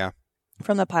crew. Yeah.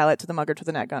 From the pilot to the mugger to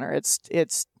the net gunner. It's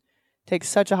takes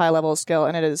such a high level of skill,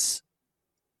 and it is...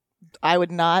 I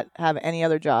would not have any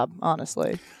other job,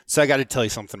 honestly. So I got to tell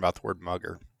you something about the word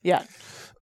mugger. Yeah.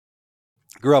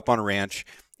 Grew up on a ranch.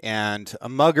 And a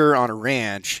mugger on a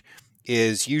ranch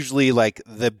is usually like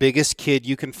the biggest kid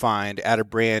you can find at a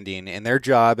branding, and their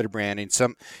job at a branding,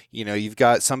 you've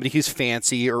got somebody who's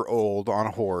fancy or old on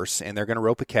a horse, and they're going to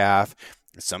rope a calf.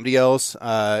 Somebody else, is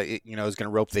going to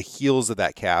rope the heels of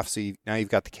that calf. So now you've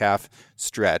got the calf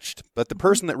stretched, but the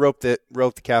person that roped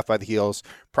the calf by the heels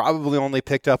probably only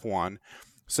picked up one.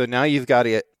 So now you've got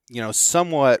a,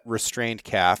 somewhat restrained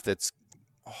calf that's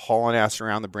hauling ass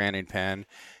around the branding pen,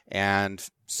 and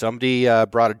somebody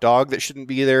brought a dog that shouldn't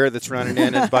be there that's running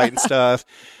in and biting stuff.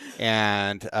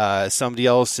 And somebody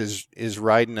else is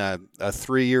riding a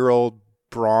 3-year-old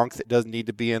bronc that doesn't need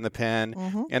to be in the pen.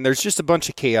 Mm-hmm. And there's just a bunch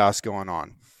of chaos going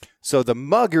on. So the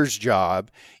mugger's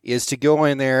job is to go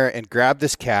in there and grab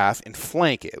this calf and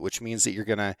flank it, which means that you're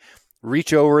going to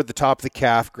reach over the top of the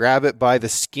calf, grab it by the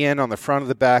skin on the front of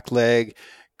the back leg,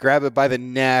 grab it by the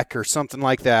neck or something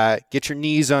like that, get your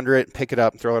knees under it, pick it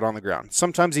up, and throw it on the ground.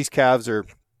 Sometimes these calves are,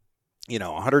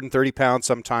 130 pounds.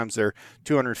 Sometimes they're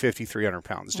 250, 300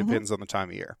 pounds. Depends on the time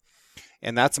of year.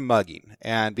 And that's mugging.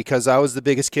 And because I was the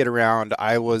biggest kid around,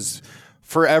 I was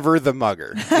forever the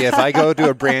mugger. If I go to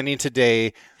a branding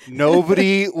today,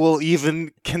 nobody will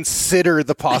even consider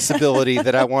the possibility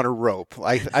that I want to rope.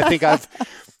 I think I've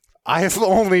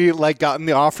only gotten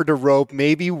the offer to rope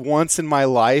maybe once in my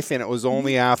life, and it was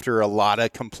only after a lot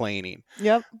of complaining.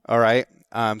 Yep. All right.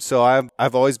 So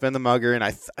I've always been the mugger, and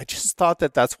I just thought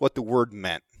that that's what the word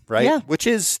meant, right? Yeah. Which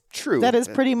is true. That is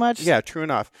pretty much. Yeah, true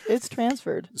enough. It's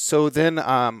transferred. So then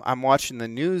I'm watching the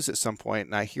news at some point,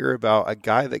 and I hear about a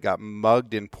guy that got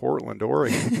mugged in Portland,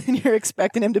 Oregon. And you're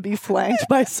expecting him to be flanked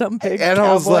by some big and cowboy.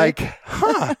 I was like,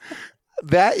 huh.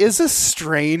 That is a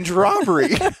strange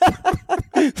robbery.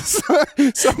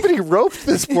 Somebody roped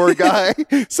this poor guy.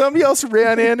 Somebody else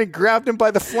ran in and grabbed him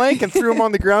by the flank and threw him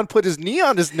on the ground, put his knee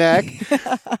on his neck,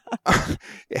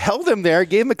 held him there,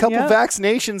 gave him a couple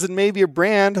vaccinations and maybe a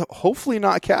brand, hopefully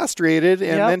not castrated,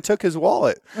 and then took his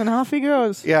wallet. And off he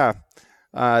goes. Yeah.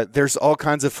 There's all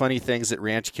kinds of funny things that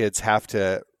ranch kids have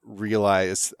to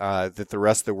realize that the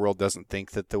rest of the world doesn't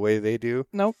think that the way they do.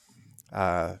 Nope.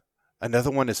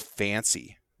 Another one is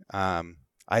fancy.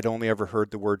 I'd only ever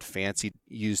heard the word fancy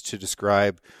used to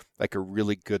describe like a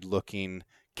really good looking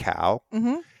cow.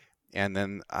 Mm-hmm. And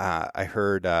then I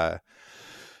heard a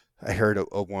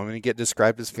woman get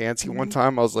described as fancy one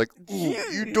time. I was like,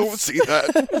 you don't see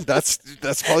that.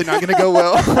 That's probably not going to go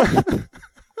well.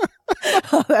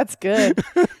 Oh, that's good.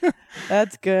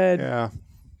 That's good. Yeah.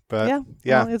 But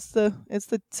well, it's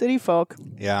the city folk.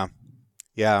 Yeah.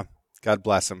 God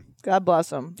bless them. God bless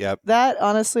them. Yep. That,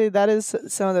 honestly, that is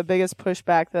some of the biggest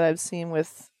pushback that I've seen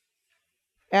with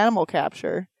animal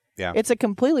capture. Yeah. It's a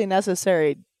completely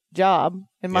necessary job,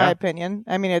 in my opinion.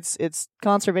 I mean, it's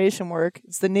conservation work.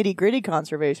 It's the nitty-gritty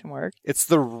conservation work. It's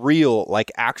the real,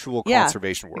 like, actual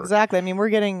conservation work. Exactly. I mean, we're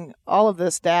getting all of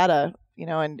this data,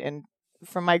 and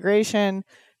from migration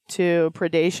to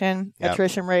predation,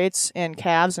 attrition rates in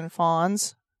calves and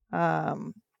fawns,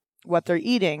 what they're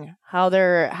eating, how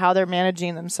they're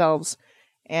managing themselves,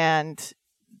 and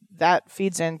that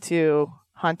feeds into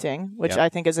hunting, which I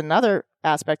think is another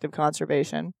aspect of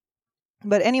conservation.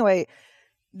 But anyway,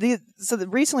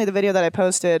 recently the video that I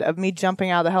posted of me jumping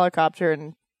out of the helicopter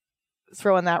and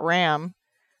throwing that ram,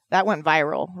 that went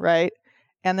viral, right?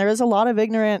 And there is a lot of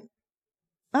ignorant,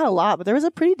 not a lot, but there was a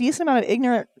pretty decent amount of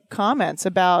ignorant comments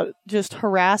about just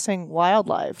harassing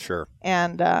wildlife. Sure.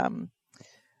 And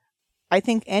I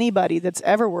think anybody that's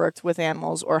ever worked with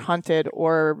animals or hunted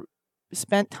or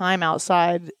spent time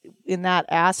outside in that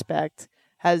aspect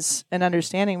has an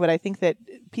understanding. But I think that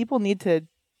people need to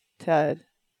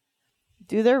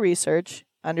do their research,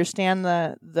 understand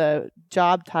the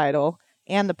job title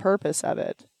and the purpose of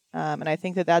it. And I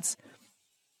think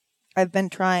I've been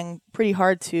trying pretty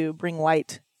hard to bring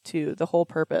light to the whole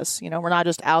purpose. We're not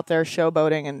just out there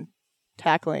showboating and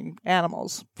tackling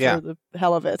animals for the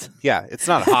hell of it. Yeah, it's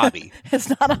not a hobby. It's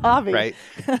not a hobby. Right?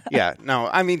 Yeah, no,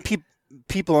 I mean,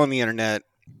 people on the internet,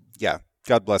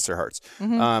 God bless their hearts.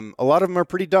 Mm-hmm. A lot of them are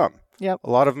pretty dumb. Yep. A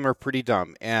lot of them are pretty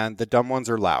dumb, and the dumb ones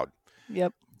are loud.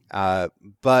 Yep.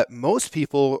 But most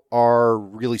people are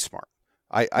really smart.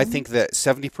 I think that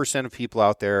 70% of people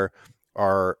out there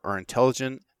are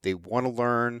intelligent. They want to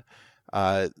learn.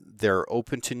 They're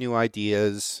open to new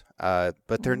ideas,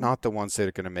 but they're not the ones that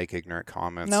are going to make ignorant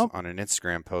comments on an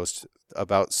Instagram post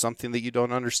about something that you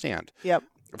don't understand. Yep.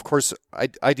 Of course,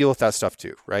 I deal with that stuff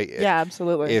too, right? Yeah,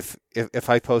 absolutely. If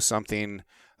I post something,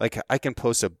 like I can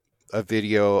post a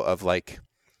video of like,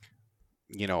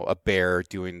 a bear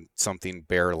doing something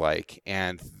bear-like,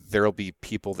 and there'll be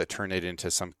people that turn it into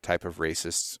some type of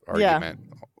racist argument.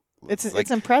 Yeah.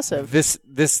 It's impressive. This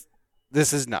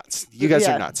is nuts. You guys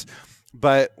are nuts.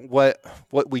 But what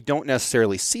we don't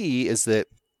necessarily see is that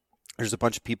there's a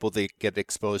bunch of people that get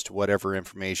exposed to whatever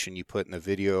information you put in the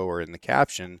video or in the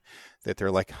caption that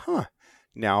they're like,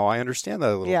 now I understand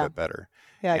that a little bit better.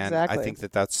 Yeah, and exactly. I think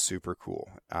that that's super cool.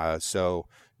 So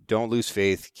don't lose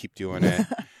faith. Keep doing it.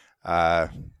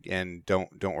 And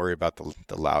don't worry about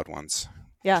the loud ones.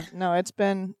 Yeah, no, it's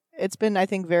been I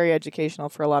think very educational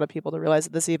for a lot of people to realize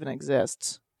that this even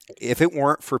exists. If it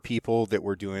weren't for people that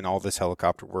were doing all this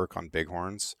helicopter work on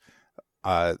bighorns,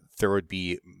 there would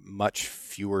be much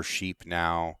fewer sheep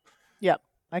now. Yep,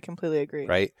 I completely agree.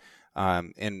 Right?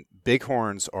 And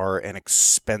bighorns are an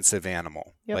expensive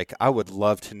animal. Yep. Like, I would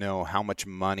love to know how much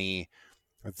money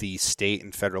the state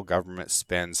and federal government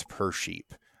spends per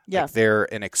sheep. Yeah. Like,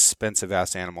 they're an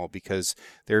expensive-ass animal because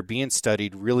they're being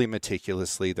studied really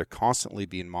meticulously. They're constantly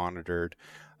being monitored.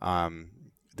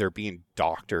 They're being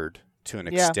doctored to an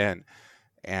extent.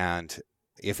 And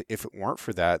if it weren't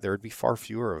for that, there would be far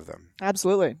fewer of them.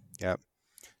 Absolutely. Yep.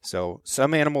 So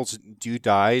some animals do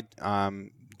die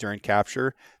during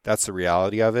capture. That's the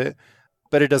reality of it.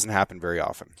 But it doesn't happen very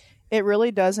often. It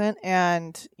really doesn't.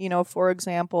 And, for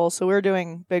example, so we're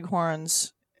doing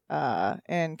bighorns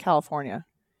in California.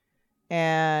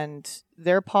 And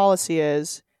their policy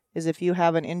is if you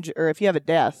have an injury or if you have a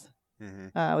death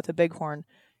with a bighorn,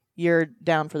 you're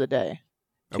down for the day.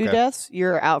 2 deaths,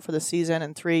 you're out for the season,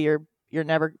 and 3, you're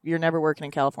never working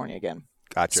in California again.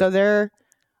 Gotcha. So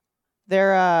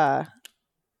they're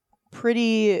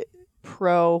pretty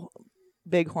pro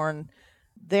bighorn.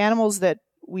 The animals that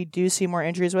we do see more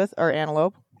injuries with are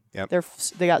antelope. Yep.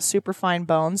 They got super fine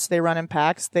bones. They run in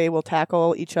packs. They will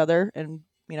tackle each other and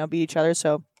beat each other.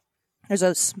 So there's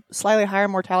a slightly higher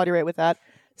mortality rate with that.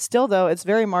 Still, though, it's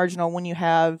very marginal when you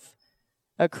have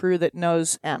a crew that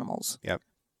knows animals. Yep.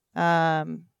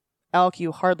 Elk,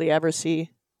 you hardly ever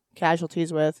see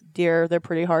casualties with. Deer, they're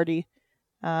pretty hardy.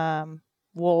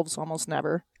 Wolves, almost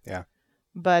never. Yeah.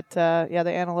 But, the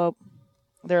antelope,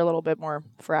 they're a little bit more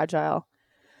fragile.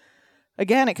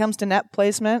 Again, it comes to net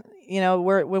placement.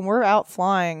 When we're out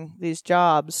flying these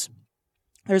jobs,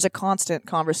 there's a constant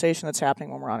conversation that's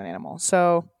happening when we're on an animal.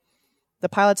 So the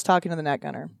pilot's talking to the net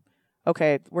gunner.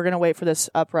 Okay, we're going to wait for this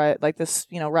upright, like this,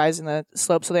 rise in the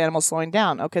slope so the animal's slowing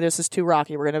down. Okay, this is too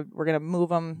rocky. We're going to move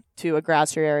them to a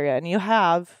grassier area. And you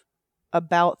have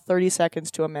about 30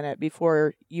 seconds to a minute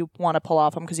before you want to pull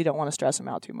off them because you don't want to stress them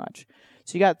out too much.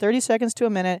 So you got 30 seconds to a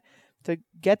minute to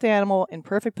get the animal in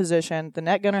perfect position. The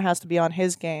net gunner has to be on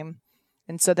his game.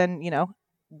 And so then,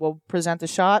 we'll present the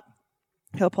shot.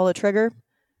 He'll pull the trigger,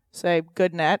 say,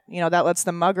 good net. That lets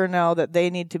the mugger know that they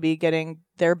need to be getting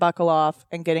their buckle off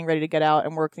and getting ready to get out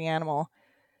and work the animal.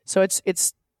 So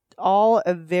it's all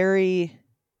a very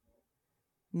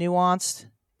nuanced,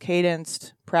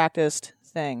 cadenced, practiced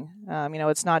thing.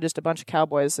 It's not just a bunch of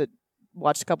cowboys that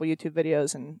watched a couple YouTube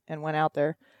videos and went out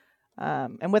there.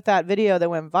 And with that video that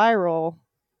went viral,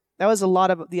 that was a lot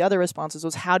of the other responses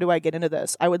was, how do I get into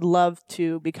this? I would love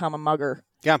to become a mugger.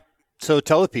 Yeah. So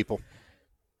tell the people.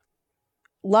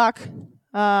 Luck.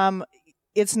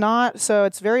 It's not, so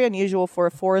it's very unusual for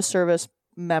a Forest Service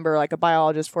member, like a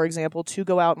biologist, for example, to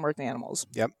go out and work the animals.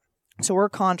 Yep. So we're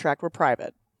contract, we're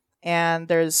private. And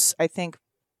there's, I think,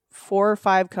 4 or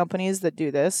 5 companies that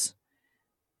do this.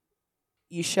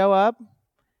 You show up,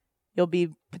 you'll be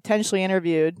potentially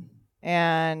interviewed,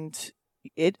 and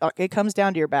it comes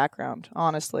down to your background,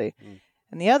 honestly.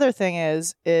 And the other thing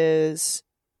is,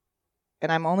 and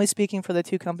I'm only speaking for the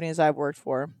 2 companies I've worked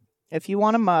for, if you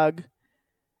want to mug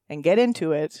and get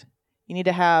into it, you need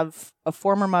to have a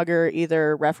former mugger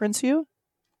either reference you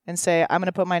and say, I'm going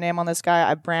to put my name on this guy,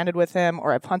 I've branded with him,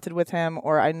 or I've hunted with him,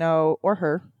 or I know, or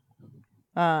her.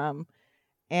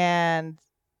 And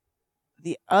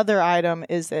the other item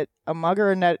is that a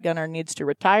mugger or net gunner needs to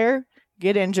retire,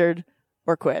 get injured,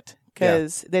 or quit.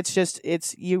 Because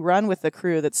it's you run with the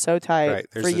crew that's so tight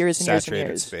for years and years and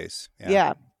years. Space.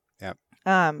 Yeah.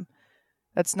 Yeah.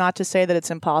 That's not to say that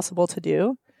it's impossible to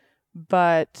do,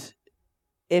 but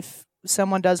if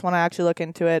someone does want to actually look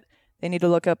into it, they need to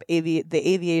look up the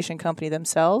aviation company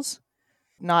themselves,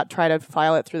 not try to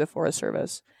file it through the Forest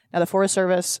Service. Now, the Forest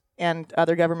Service and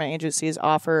other government agencies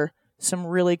offer some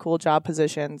really cool job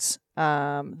positions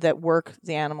that work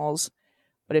the animals.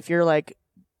 But if you're like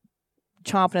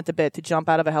chomping at the bit to jump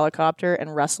out of a helicopter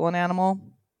and wrestle an animal,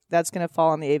 that's going to fall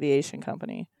on the aviation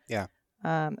company. Yeah.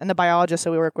 And the biologists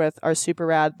that we work with are super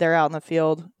rad. They're out in the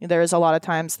field. There's a lot of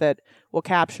times that we'll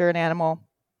capture an animal,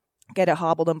 get it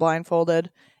hobbled and blindfolded,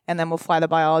 and then we'll fly the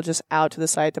biologists out to the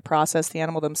site to process the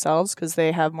animal themselves because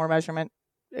they have more measurement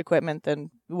equipment than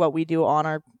what we do on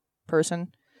our person.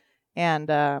 And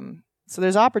so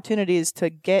there's opportunities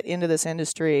to get into this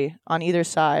industry on either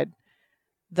side.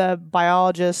 The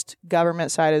biologist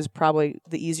government side is probably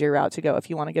the easier route to go if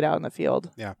you want to get out in the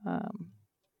field. Yeah.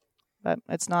 But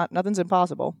nothing's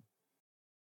impossible.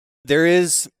 There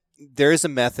is a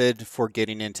method for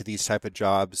getting into these type of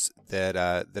jobs that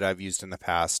I've used in the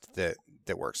past that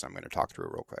works. I'm going to talk through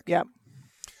it real quick. Yeah.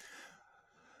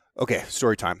 Okay,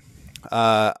 story time.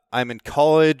 I'm in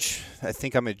college. I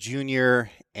think I'm a junior,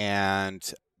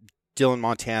 and Dillon,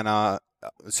 Montana,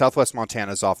 Southwest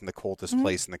Montana is often the coldest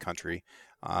place in the country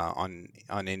on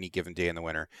any given day in the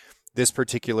winter. This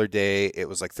particular day, it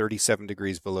was like 37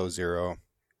 degrees below zero.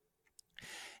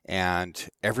 And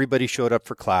everybody showed up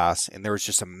for class, and there was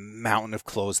just a mountain of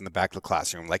clothes in the back of the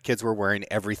classroom. Like, kids were wearing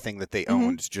everything that they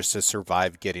owned just to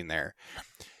survive getting there.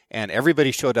 And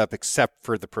everybody showed up except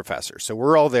for the professor. So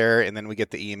we're all there, and then we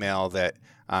get the email that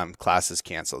class is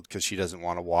canceled because she doesn't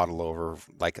want to waddle over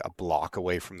like a block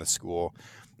away from the school.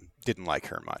 Didn't like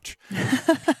her much.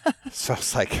 So I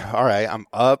was like, all right, I'm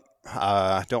up.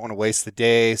 Don't want to waste the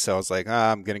day. So I was like,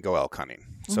 I'm going to go elk hunting.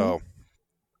 So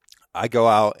I go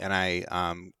out and I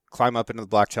climb up into the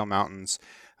Blacktail Mountains.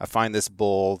 I find this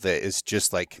bull that is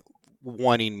just like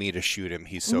wanting me to shoot him.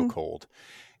 He's so cold.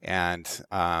 And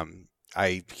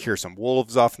I hear some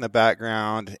wolves off in the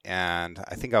background. And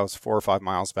I think I was 4 or 5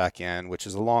 miles back in, which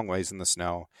is a long ways in the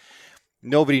snow.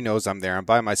 Nobody knows I'm there. I'm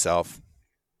by myself.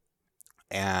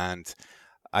 And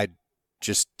I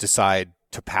just decide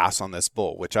to pass on this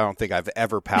bull, which I don't think I've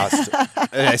ever passed.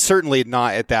 And I certainly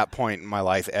not at that point in my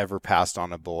life ever passed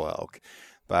on a bull elk.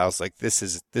 but I was like, this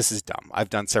is dumb. I've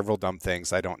done several dumb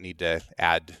things. I don't need to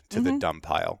add to the dumb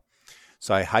pile.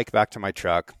 So I hike back to my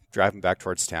truck, driving back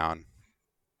towards town.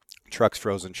 Truck's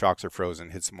frozen, shocks are frozen,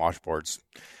 hit some washboards,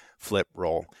 flip,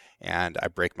 roll, and I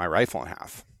break my rifle in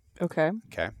half. Okay.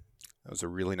 It was a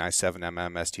really nice 7mm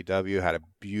STW, had a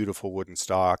beautiful wooden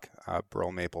stock,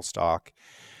 burl maple stock,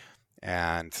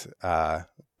 and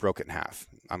broke it in half.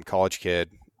 I'm a college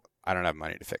kid. I don't have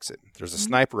money to fix it. There's a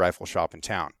sniper rifle shop in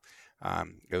town.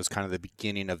 It was kind of the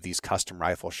beginning of these custom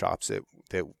rifle shops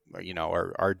that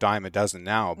are a dime a dozen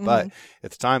now, but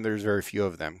at the time there's very few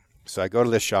of them. So I go to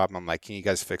this shop and I'm like, can you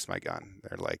guys fix my gun?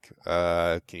 They're like,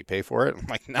 can you pay for it? I'm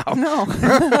like, no.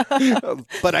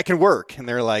 But I can work. And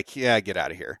they're like, yeah, get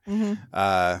out of here.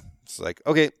 It's like,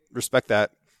 okay, respect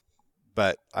that.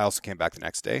 But I also came back the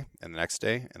next day and the next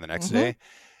day and the next day.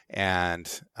 And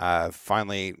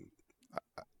finally,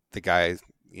 the guy,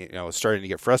 was starting to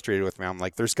get frustrated with me. I'm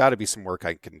like, there's got to be some work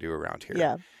I can do around here.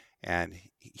 Yeah. And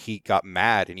he got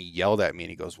mad and he yelled at me and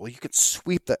he goes, well, you can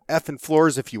sweep the effing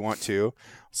floors if you want to.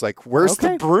 It's like, where's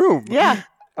the broom? Yeah.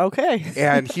 Okay.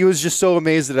 And he was just so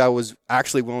amazed that I was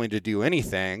actually willing to do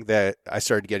anything that I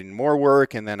started getting more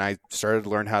work. And then I started to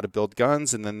learn how to build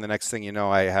guns. And then the next thing you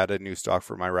know, I had a new stock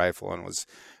for my rifle and was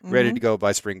ready to go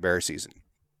by spring bear season.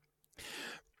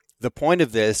 The point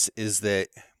of this is that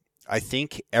I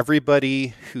think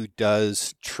everybody who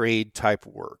does trade type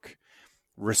work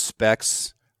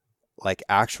respects like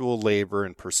actual labor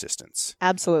and persistence.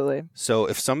 Absolutely. So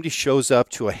if somebody shows up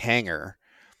to a hangar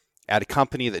at a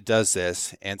company that does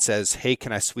this and says, hey,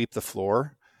 can I sweep the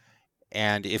floor?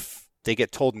 And if they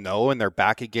get told no and they're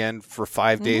back again for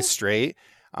 5 days straight,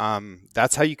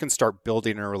 that's how you can start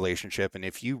building a relationship. And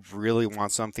if you really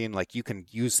want something, like you can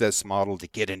use this model to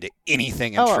get into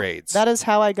anything in trades. That is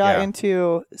how I got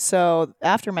into. So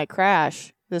after my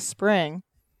crash this spring,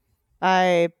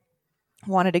 I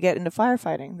wanted to get into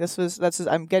firefighting.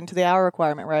 I'm getting to the hour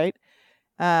requirement, right?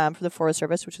 For the Forest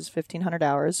Service, which is 1,500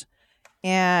 hours.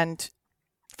 And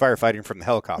firefighting from the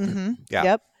helicopter. Yeah.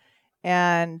 Yep.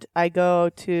 And I go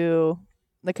to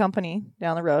the company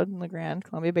down the road in LeGrand,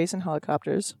 Columbia Basin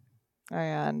Helicopters,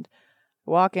 and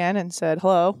walk in and said,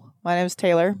 hello, my name is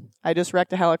Taylor. I just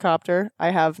wrecked a helicopter.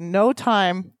 I have no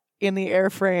time in the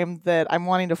airframe that I'm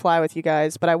wanting to fly with you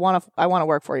guys, but I want to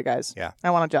work for you guys. Yeah.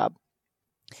 I want a job.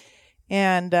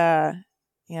 And, I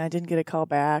didn't get a call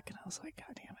back. And I was like,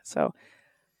 God damn it. So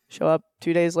show up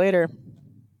 2 days later,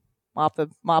 mop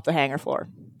the hangar floor.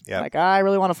 Yeah. Like, I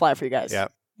really want to fly for you guys.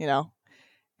 Yeah.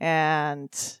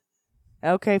 And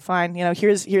okay, fine.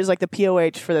 Here's like the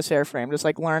POH for this airframe. Just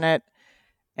like learn it.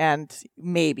 And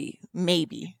maybe.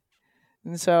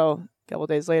 And so a couple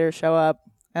days later, show up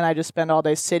and I just spend all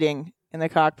day sitting in the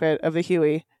cockpit of the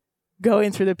Huey,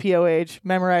 going through the POH,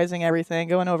 memorizing everything,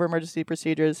 going over emergency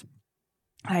procedures.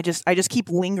 I just keep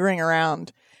lingering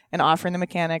around and offering the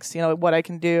mechanics, what I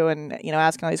can do and,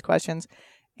 asking all these questions.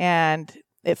 And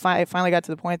it finally got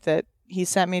to the point that he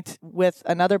sent me with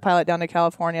another pilot down to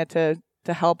California to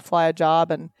help fly a job.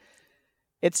 And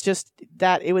it's just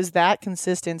that it was that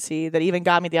consistency that even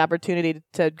got me the opportunity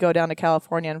to go down to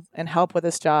California and help with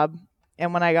this job.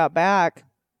 And when I got back,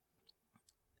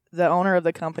 the owner of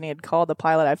the company had called the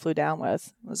pilot I flew down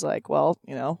with. It was like, well,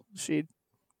 she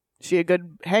a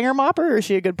good hangar mopper or is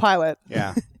she a good pilot?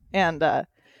 Yeah. And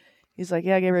he's like,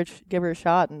 yeah, give her a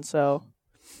shot. And so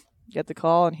get the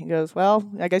call and he goes, well,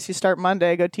 I guess you start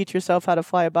Monday, go teach yourself how to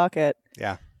fly a bucket.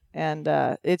 Yeah. And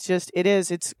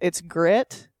it's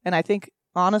grit. And I think,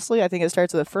 honestly, it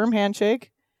starts with a firm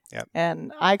handshake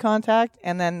and eye contact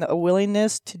and then a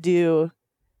willingness to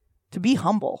be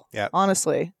humble,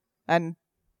 honestly. And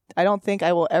I don't think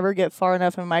I will ever get far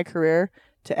enough in my career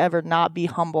to ever not be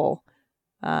humble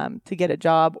to get a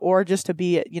job or just to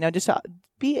be, just to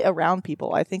be around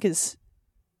people. I think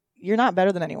you're not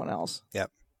better than anyone else. Yep.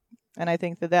 And I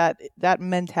think that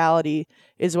mentality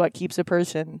is what keeps a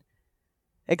person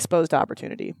exposed to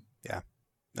opportunity. Yeah.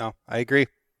 No, I agree.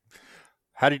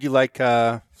 How did you like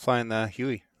flying the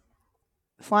Huey?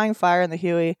 Flying fire in the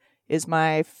Huey is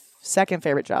my second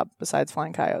favorite job besides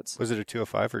flying coyotes. Was it a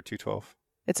 205 or 212?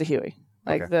 It's a Huey.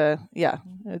 Like okay.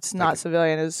 It's not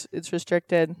civilian. It's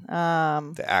restricted.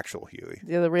 The actual Huey.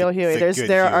 The real Huey.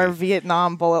 There are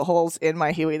Vietnam bullet holes in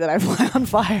my Huey that I fly on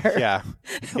fire. Yeah.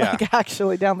 Like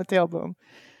actually down the tail boom.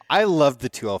 I loved the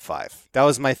 205. That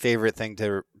was my favorite thing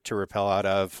to rappel out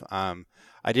of. I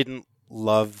didn't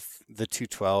love the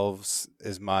 212s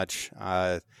as much.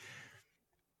 I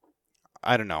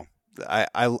don't know.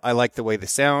 I like the way they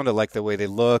sound. I like the way they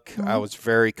look. Mm-hmm. I was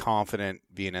very confident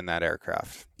being in that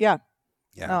aircraft. Yeah.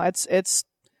 Yeah. No, it's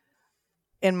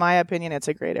in my opinion, it's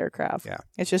a great aircraft. Yeah.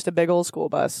 It's just a big old school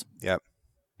bus. Yep.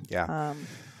 Yeah.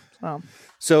 So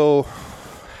So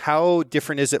how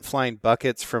different is it flying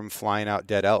buckets from flying out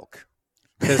dead elk?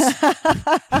 Because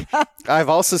I've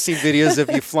also seen videos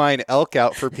of you flying elk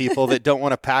out for people that don't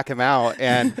want to pack them out.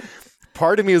 And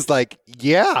part of me is like,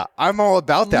 yeah, I'm all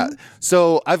about that.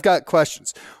 So I've got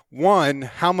questions. One,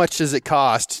 how much does it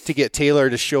cost to get Taylor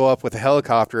to show up with a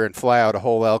helicopter and fly out a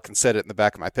whole elk and set it in the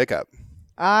back of my pickup?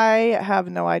 I have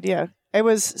no idea. It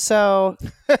was so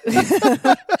I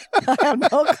have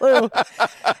no clue.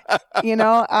 You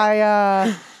know,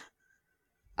 I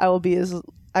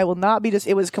will not be just.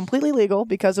 It was completely legal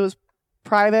because it was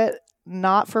private,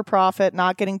 not for profit,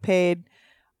 not getting paid,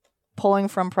 pulling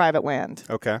from private land.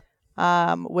 Okay.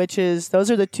 Which is those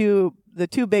are the two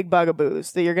big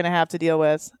bugaboos that you're going to have to deal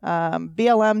with.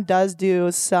 BLM does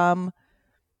do some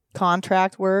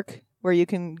contract work where you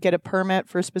can get a permit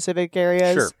for specific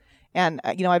areas. Sure. And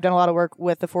I've done a lot of work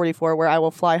with the 44 where I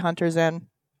will fly hunters in,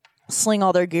 sling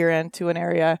all their gear into an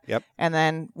area, and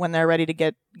then when they're ready to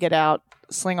get out,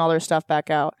 sling all their stuff back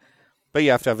out. But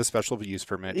you have to have a special use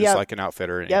permit, just like an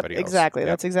outfitter or anybody else. Exactly.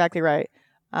 That's exactly right.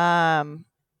 To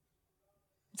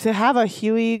have a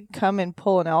Huey come and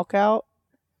pull an elk out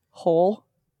whole,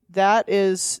 it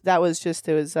was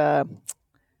a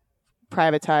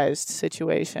privatized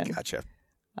situation. Gotcha.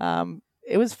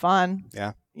 It was fun.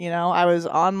 Yeah. I was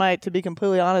to be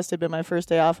completely honest, it'd been my first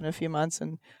day off in a few months,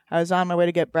 and I was on my way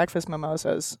to get breakfast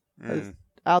mimosas. I was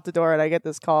out the door, and I get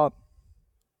this call.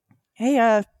 Hey,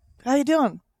 how you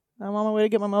doing? I'm on my way to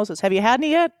get mimosas. Have you had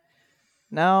any yet?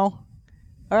 No.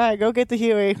 All right, go get the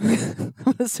Huey. I'm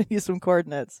going to send you some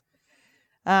coordinates.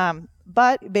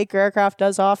 But Baker Aircraft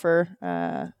does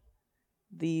offer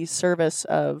the service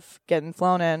of getting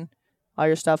flown in, all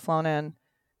your stuff flown in,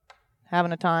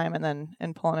 having a time,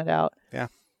 and pulling it out. Yeah.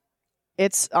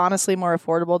 It's honestly more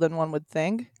affordable than one would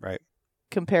think. Right.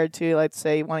 Compared to, let's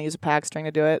say, you want to use a pack string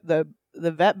to do it. The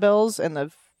vet bills and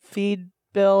the feed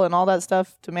bill and all that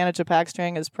stuff to manage a pack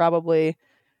string is probably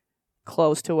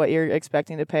close to what you're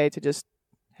expecting to pay to just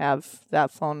have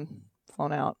that flown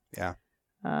out. Yeah.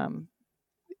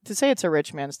 To say it's a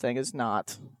rich man's thing is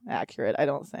not accurate, I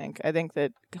don't think. I think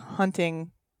that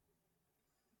hunting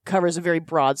covers a very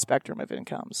broad spectrum of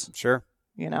incomes. Sure.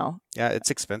 Yeah, it's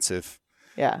expensive.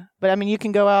 Yeah. But I mean, you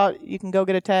can go out, you can go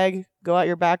get a tag, go out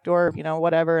your back door,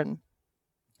 whatever, and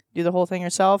do the whole thing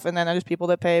yourself. And then there's people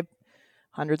that pay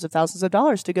hundreds of thousands of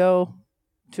dollars to go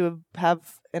to have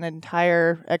an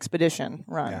entire expedition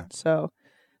run. Yeah. So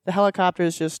the helicopter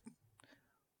is just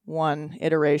one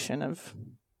iteration of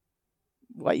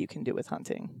what you can do with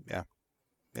hunting. Yeah.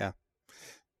 Yeah.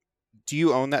 Do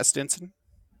you own that Stinson?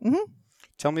 Mm-hmm.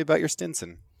 Tell me about your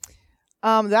Stinson.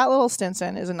 That little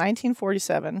Stinson is a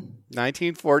 1947.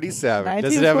 1947.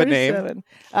 Does it have a name?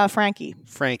 Frankie.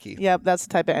 Frankie. Yep, that's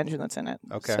the type of engine that's in it.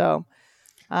 Okay. So,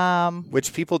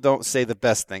 which people don't say the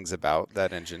best things about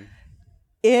that engine.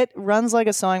 It runs like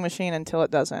a sewing machine until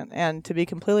it doesn't. And to be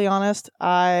completely honest,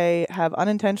 I have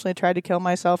unintentionally tried to kill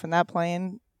myself in that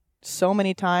plane so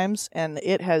many times, and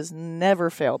it has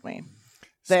never failed me.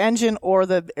 The engine or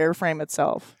the airframe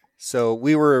itself. So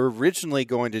we were originally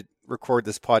going to record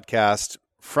this podcast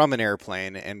from an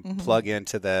airplane and plug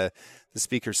into the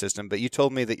speaker system, but you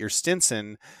told me that your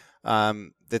Stinson,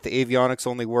 that the avionics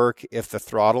only work if the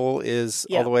throttle is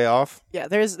all the way off. Yeah,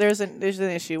 there's an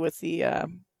issue with the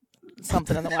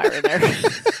something in the wire in there.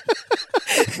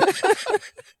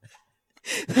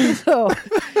 So,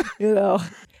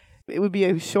 it would be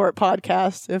a short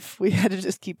podcast if we had to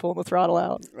just keep pulling the throttle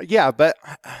out. Yeah, but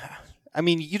I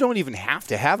mean, you don't even have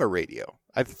to have a radio.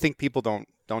 I think people don't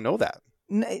know that.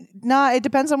 It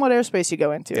depends on what airspace you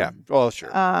go into. Yeah, well, sure.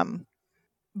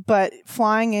 But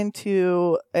flying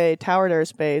into a towered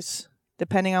airspace,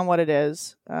 depending on what it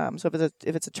is, so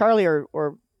if it's a Charlie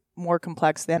or more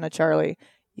complex than a Charlie,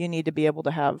 you need to be able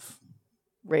to have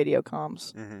radio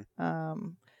comms.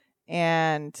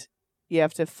 And you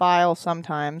have to file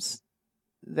sometimes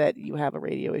that you have a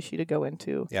radio issue to go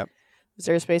into. Yep. Those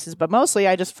airspaces, but mostly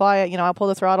I just fly. I'll pull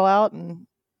the throttle out and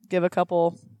give a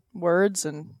couple words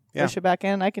and push it back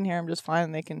in. I can hear them just fine,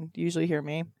 and they can usually hear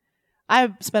me.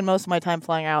 I spend most of my time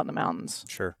flying out in the mountains.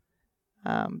 Sure.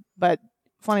 But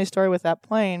funny story with that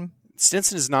plane.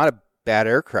 Stinson is not a bad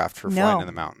aircraft for flying in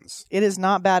the mountains. It is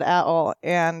not bad at all.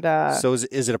 And so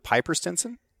is it a Piper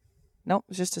Stinson? Nope,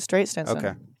 it's just a straight Stinson.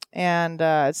 Okay. And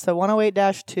it's the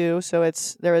 108-2. So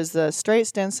there is the straight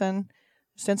Stinson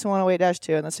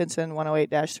 108-2, and the Stinson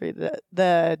 108-3.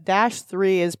 The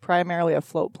 -3 is primarily a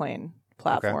float plane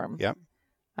platform. Okay. Yep.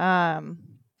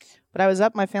 But I was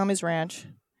up my family's ranch,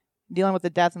 dealing with the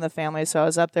death in the family, so I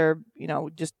was up there,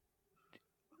 just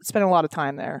spending a lot of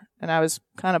time there, and I was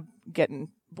kind of getting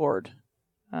bored.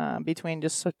 between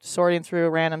just sorting through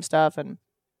random stuff. And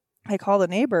I call the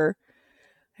neighbor.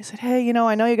 I said, hey,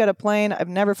 I know you got a plane. I've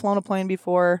never flown a plane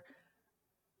before.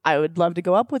 I would love to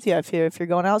go up with you if you're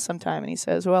going out sometime. And he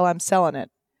says, well, I'm selling it.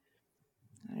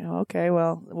 I go, okay,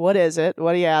 well, what is it?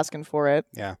 What are you asking for it?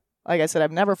 Yeah. Like I said,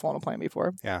 I've never flown a plane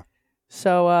before. Yeah.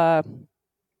 So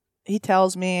he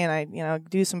tells me, and I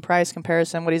do some price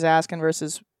comparison, what he's asking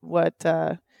versus what's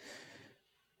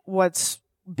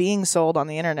being sold on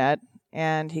the internet.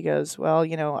 And he goes, well,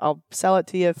 I'll sell it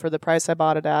to you for the price I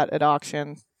bought it at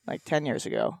auction like 10 years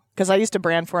ago. Because I used to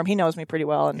brand for him. He knows me pretty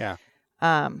well. And, yeah.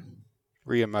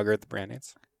 Were you a mugger at the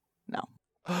brandings? No.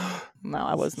 No,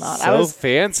 I was not. So I was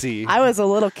fancy. I was a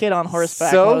little kid on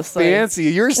horseback. So mostly. Fancy.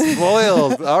 You're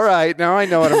spoiled. All right. Now I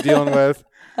know what I'm dealing with.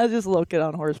 I was just a little kid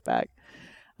on horseback.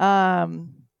 And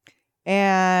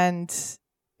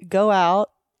go out,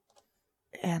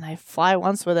 and I fly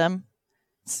once with him.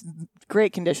 It's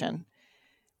great condition.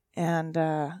 And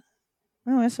I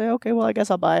say, okay, well, I guess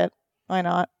I'll buy it. Why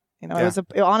not?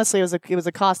 Honestly, it was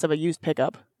the cost of a used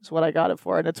pickup is what I got it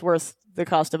for, and it's worth the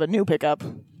cost of a new pickup.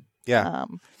 Yeah.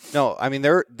 No, I mean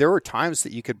there were times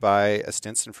that you could buy a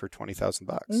Stinson for $20,000.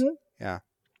 Mm-hmm. Yeah.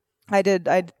 I did.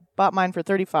 I bought mine for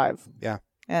 $35,000. Yeah.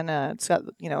 And it's got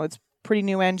it's pretty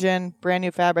new engine, brand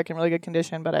new fabric, in really good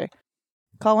condition. But I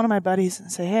call one of my buddies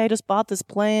and say, hey, I just bought this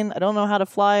plane. I don't know how to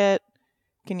fly it.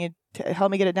 Can you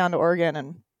help me get it down to Oregon?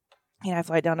 And I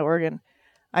fly it down to Oregon.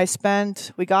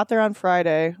 We got there on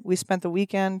Friday. We spent the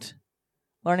weekend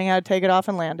learning how to take it off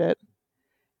and land it.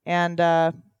 And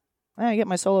I get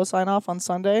my solo sign off on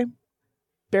Sunday.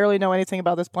 Barely know anything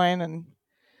about this plane, and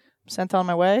sent on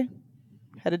my way.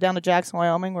 Headed down to Jackson,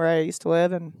 Wyoming, where I used to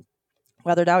live, and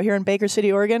weathered out here in Baker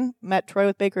City, Oregon. Met Troy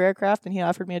with Baker Aircraft, and he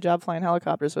offered me a job flying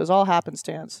helicopters. So it was all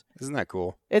happenstance. Isn't that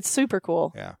cool? It's super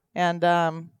cool. Yeah. And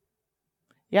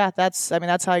that's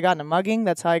how I got into mugging.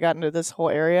 That's how I got into this whole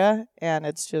area. And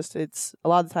it's a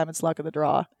lot of the time it's luck of the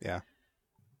draw. Yeah.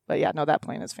 But yeah, no, that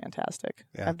plane is fantastic.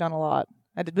 Yeah. I've done a lot.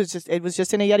 It was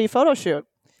just in a Yeti photo shoot.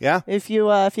 Yeah. If you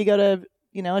go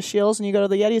to Shields and you go to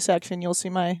the Yeti section, you'll see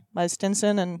my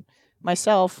Stinson and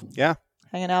myself. Yeah.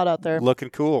 Hanging out there. Looking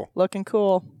cool.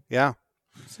 Yeah.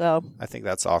 So I think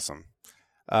that's awesome.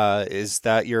 Is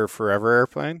that your forever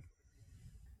airplane?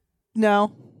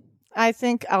 No. I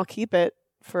think I'll keep it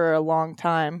for a long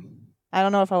time. I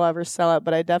don't know if I'll ever sell it,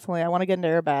 but I want to get into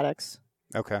aerobatics.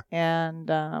 Okay. And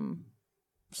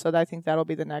so I think that'll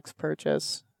be the next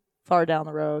purchase far down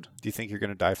the road. Do you think you're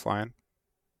going to die flying?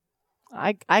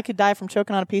 I could die from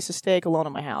choking on a piece of steak alone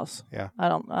in my house. Yeah. I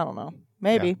don't know.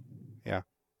 Maybe. Yeah.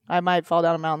 I might fall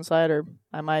down a mountainside, or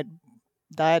I might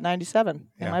die at 97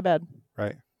 in my bed.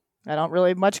 Right. I don't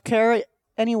really much care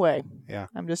anyway. Yeah.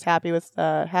 I'm just happy with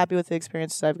the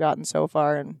experiences I've gotten so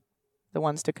far and the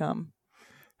ones to come.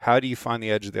 How do you find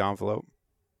the edge of the envelope?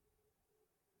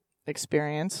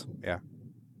 Experience. Yeah.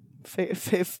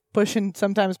 If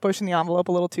sometimes pushing the envelope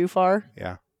a little too far.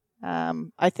 Yeah.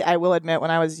 I will admit,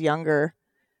 when I was younger,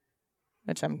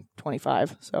 which I'm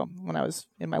 25, so when I was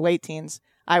in my late teens,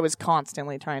 I was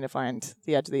constantly trying to find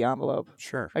the edge of the envelope.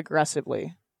 Sure.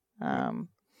 Aggressively. And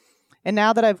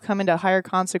now that I've come into higher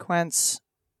consequence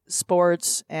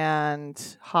sports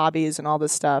and hobbies and all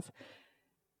this stuff,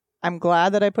 I'm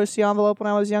glad that I pushed the envelope when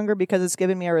I was younger, because it's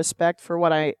given me a respect for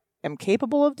what I am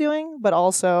capable of doing, but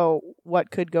also what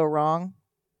could go wrong.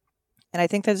 And I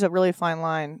think there's a really fine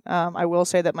line. I will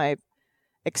say that my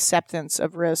acceptance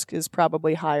of risk is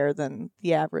probably higher than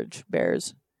the average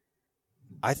bears.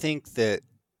 I think that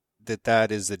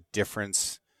is a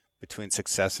difference between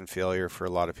success and failure for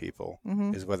a lot of people,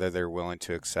 is whether they're willing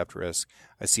to accept risk.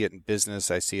 I see it in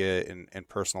business. I see it in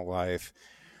personal life.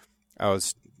 I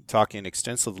was talking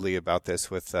extensively about this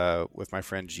with my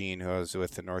friend Gene, who I was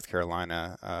with in North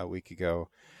Carolina a week ago.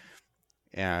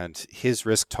 And his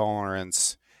risk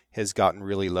tolerance has gotten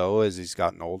really low as he's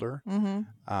gotten older.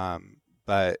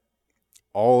 But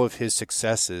all of his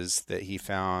successes that he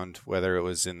found, whether it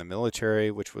was in the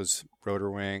military, which was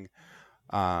rotor wing,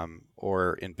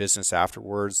 or in business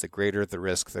afterwards, the greater the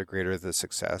risk, the greater the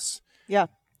success. Yeah.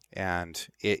 And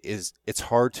it's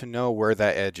hard to know where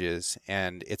that edge is,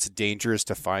 and it's dangerous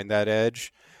to find that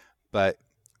edge, but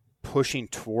pushing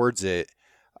towards it,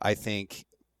 I think,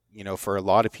 for a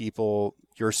lot of people,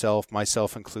 yourself,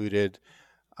 myself included,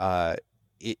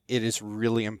 it is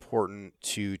really important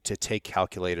to take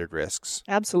calculated risks.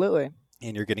 Absolutely.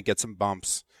 And you're going to get some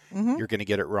bumps. You're going to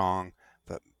get it wrong,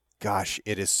 but gosh,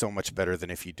 it is so much better than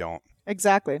if you don't.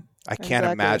 Exactly. I can't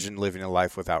imagine living a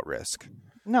life without risk.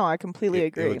 No, I completely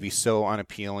agree. It would be so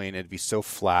unappealing. It'd be so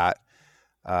flat.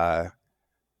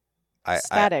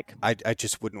 Static. I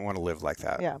just wouldn't want to live like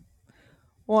that. Yeah.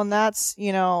 Well, and that's,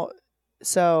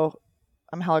 so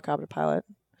I'm a helicopter pilot.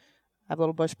 I have a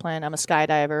little bush plane. I'm a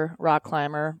skydiver, rock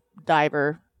climber,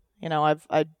 diver.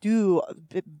 I do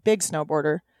big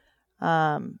snowboarder.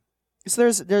 So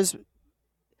there's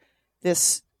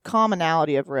this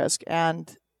commonality of risk,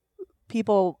 and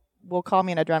people will call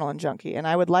me an adrenaline junkie, and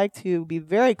I would like to be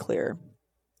very clear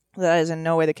that is in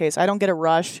no way the case. I don't get a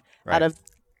rush out of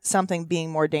something being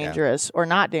more dangerous or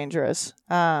not dangerous.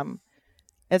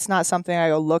 It's not something I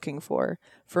go looking for.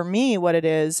 For me, what it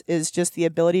is just the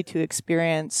ability to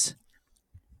experience,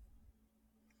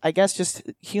 I guess, just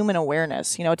human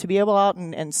awareness, to be able out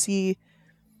and see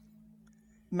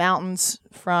mountains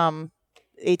from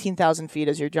 18,000 feet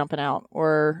as you're jumping out,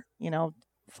 or,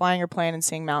 flying your plane and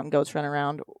seeing mountain goats run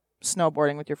around,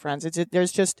 snowboarding with your friends. I think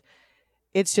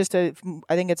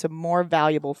it's a more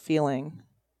valuable feeling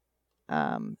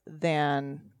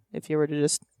than if you were to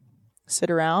just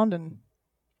sit around and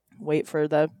wait for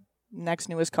the next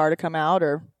newest car to come out,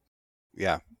 or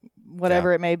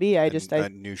whatever it may be. A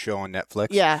new show on Netflix.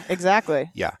 Yeah,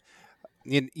 exactly. Yeah.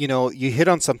 You hit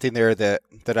on something there that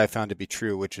I found to be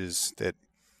true, which is that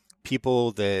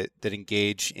people that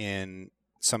engage in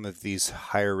some of these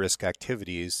higher risk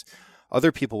activities,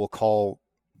 other people will call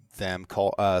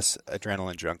us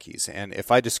adrenaline junkies. And if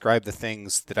I describe the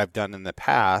things that I've done in the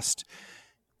past,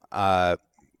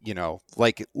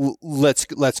 like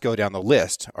let's go down the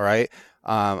list. All right.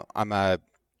 I'm a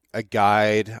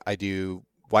guide. I do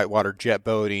whitewater jet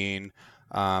boating.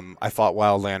 I fought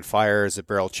wildland fire as a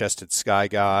barrel-chested sky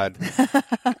god.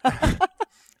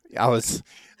 I was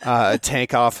a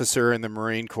tank officer in the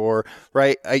Marine Corps,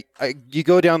 right? You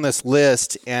go down this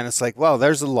list, and it's like, well,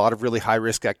 there's a lot of really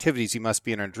high-risk activities. You must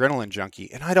be an adrenaline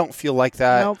junkie. And I don't feel like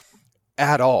that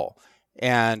at all.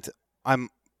 And I'm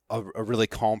a really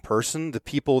calm person. The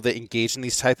people that engage in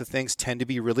these type of things tend to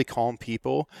be really calm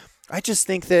people. I just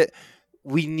think that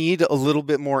we need a little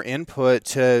bit more input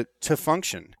to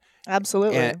function.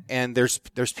 Absolutely. And there's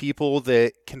people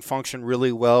that can function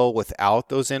really well without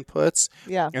those inputs.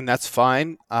 Yeah. And that's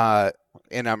fine.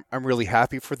 And I'm really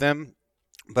happy for them,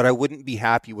 but I wouldn't be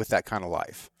happy with that kind of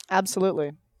life.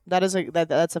 Absolutely.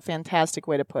 That's a fantastic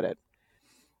way to put it.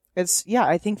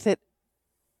 I think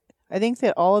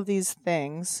that all of these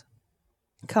things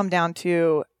come down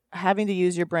to having to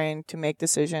use your brain to make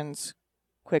decisions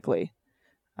quickly.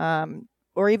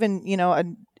 Or even, in a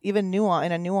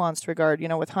nuanced regard,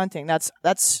 with hunting,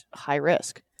 that's high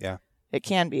risk. Yeah. It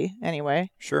can be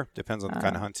anyway. Sure. Depends on the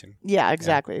kind of hunting. Yeah,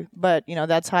 exactly. Yeah. But,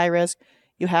 that's high risk.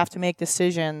 You have to make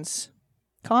decisions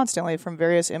constantly from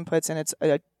various inputs, and it's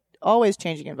a always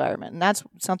changing environment. And that's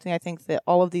something I think that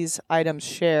all of these items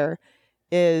share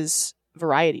is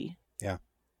variety. Yeah.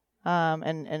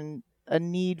 And a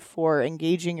need for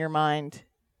engaging your mind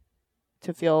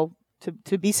to feel,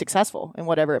 to be successful in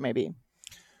whatever it may be.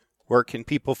 Where can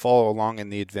people follow along in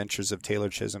the adventures of Taylor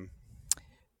Chism?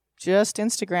 Just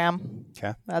Instagram.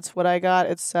 Okay. That's what I got.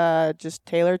 It's just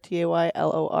Taylor, Taylor,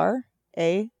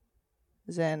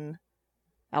 as in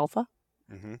alpha,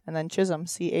 and then Chism,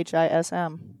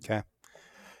 Chism. Okay.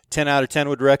 10 out of 10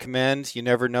 would recommend. You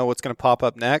never know what's going to pop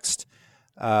up next.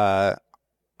 I'm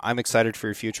excited for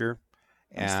your future,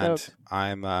 and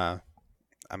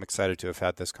I'm excited to have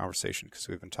had this conversation because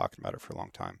we've been talking about it for a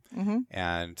long time. Mm-hmm.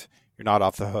 And you're not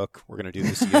off the hook. We're going to do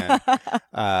this again.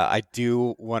 I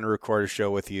do want to record a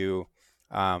show with you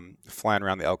flying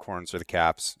around the Elkhorns or the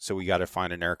Caps. So we got to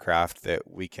find an aircraft that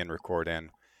we can record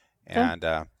in. And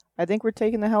I think we're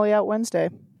taking the heli out Wednesday.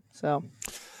 So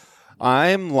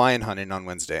I'm lion hunting on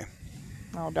Wednesday.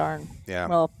 Oh, darn. Yeah.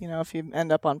 Well, if you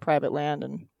end up on private land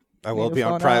and I will be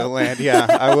on private land. Yeah,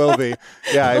 I will be.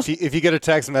 Yeah, if you get a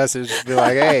text message, be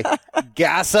like, "Hey,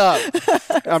 gas up!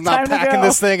 I'm not packing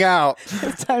this thing out.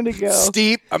 It's time to go.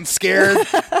 Steep. I'm scared.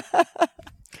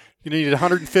 You need a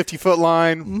 150-foot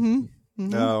line." Mm-hmm.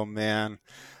 Mm-hmm. Oh man,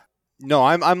 no,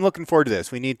 I'm looking forward to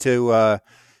this. We need to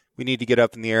get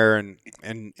up in the air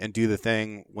and do the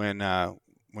thing when the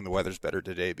weather's better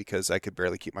today, because I could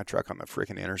barely keep my truck on the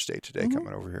freaking interstate today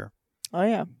coming over here. Oh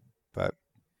yeah, but.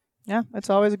 Yeah, it's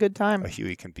always a good time. A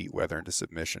Huey can beat weather into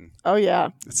submission. Oh yeah.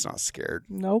 It's not scared.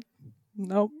 Nope.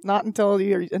 Not until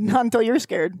you're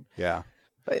scared. Yeah.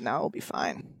 But no, it'll be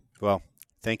fine. Well,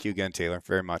 thank you again, Taylor,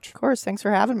 very much. Of course. Thanks for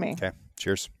having me. Okay.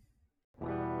 Cheers.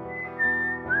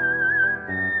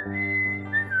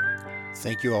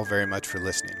 Thank you all very much for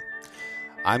listening.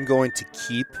 I'm going to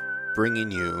keep bringing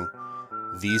you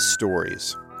these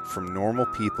stories from normal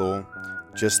people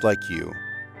just like you,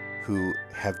 who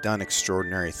have done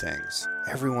extraordinary things.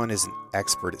 Everyone is an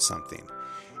expert at something,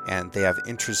 and they have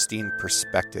interesting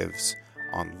perspectives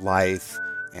on life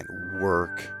and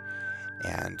work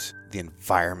and the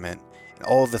environment and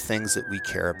all of the things that we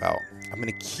care about. I'm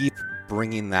going to keep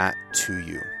bringing that to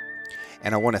you.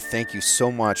 And I want to thank you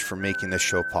so much for making this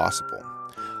show possible.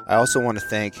 I also want to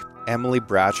thank Emily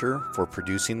Bratcher for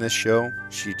producing this show.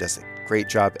 She does a great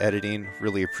job editing.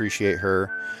 Really appreciate her.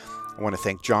 I want to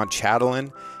thank John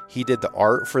Chatelain. He did the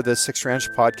art for the Six Ranch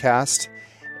podcast.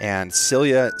 And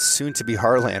Celia, soon to be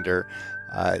Harlander,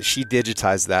 she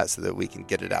digitized that so that we can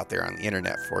get it out there on the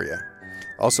internet for you.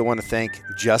 Also want to thank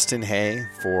Justin Hay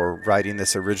for writing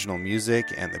this original music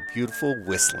and the beautiful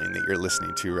whistling that you're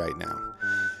listening to right now.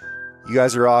 You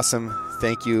guys are awesome.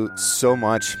 Thank you so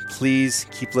much. Please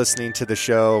keep listening to the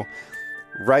show.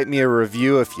 Write me a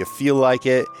review if you feel like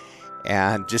it,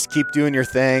 and just keep doing your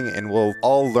thing, and we'll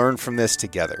all learn from this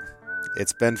together.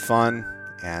 It's been fun,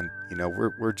 and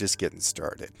we're just getting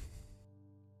started.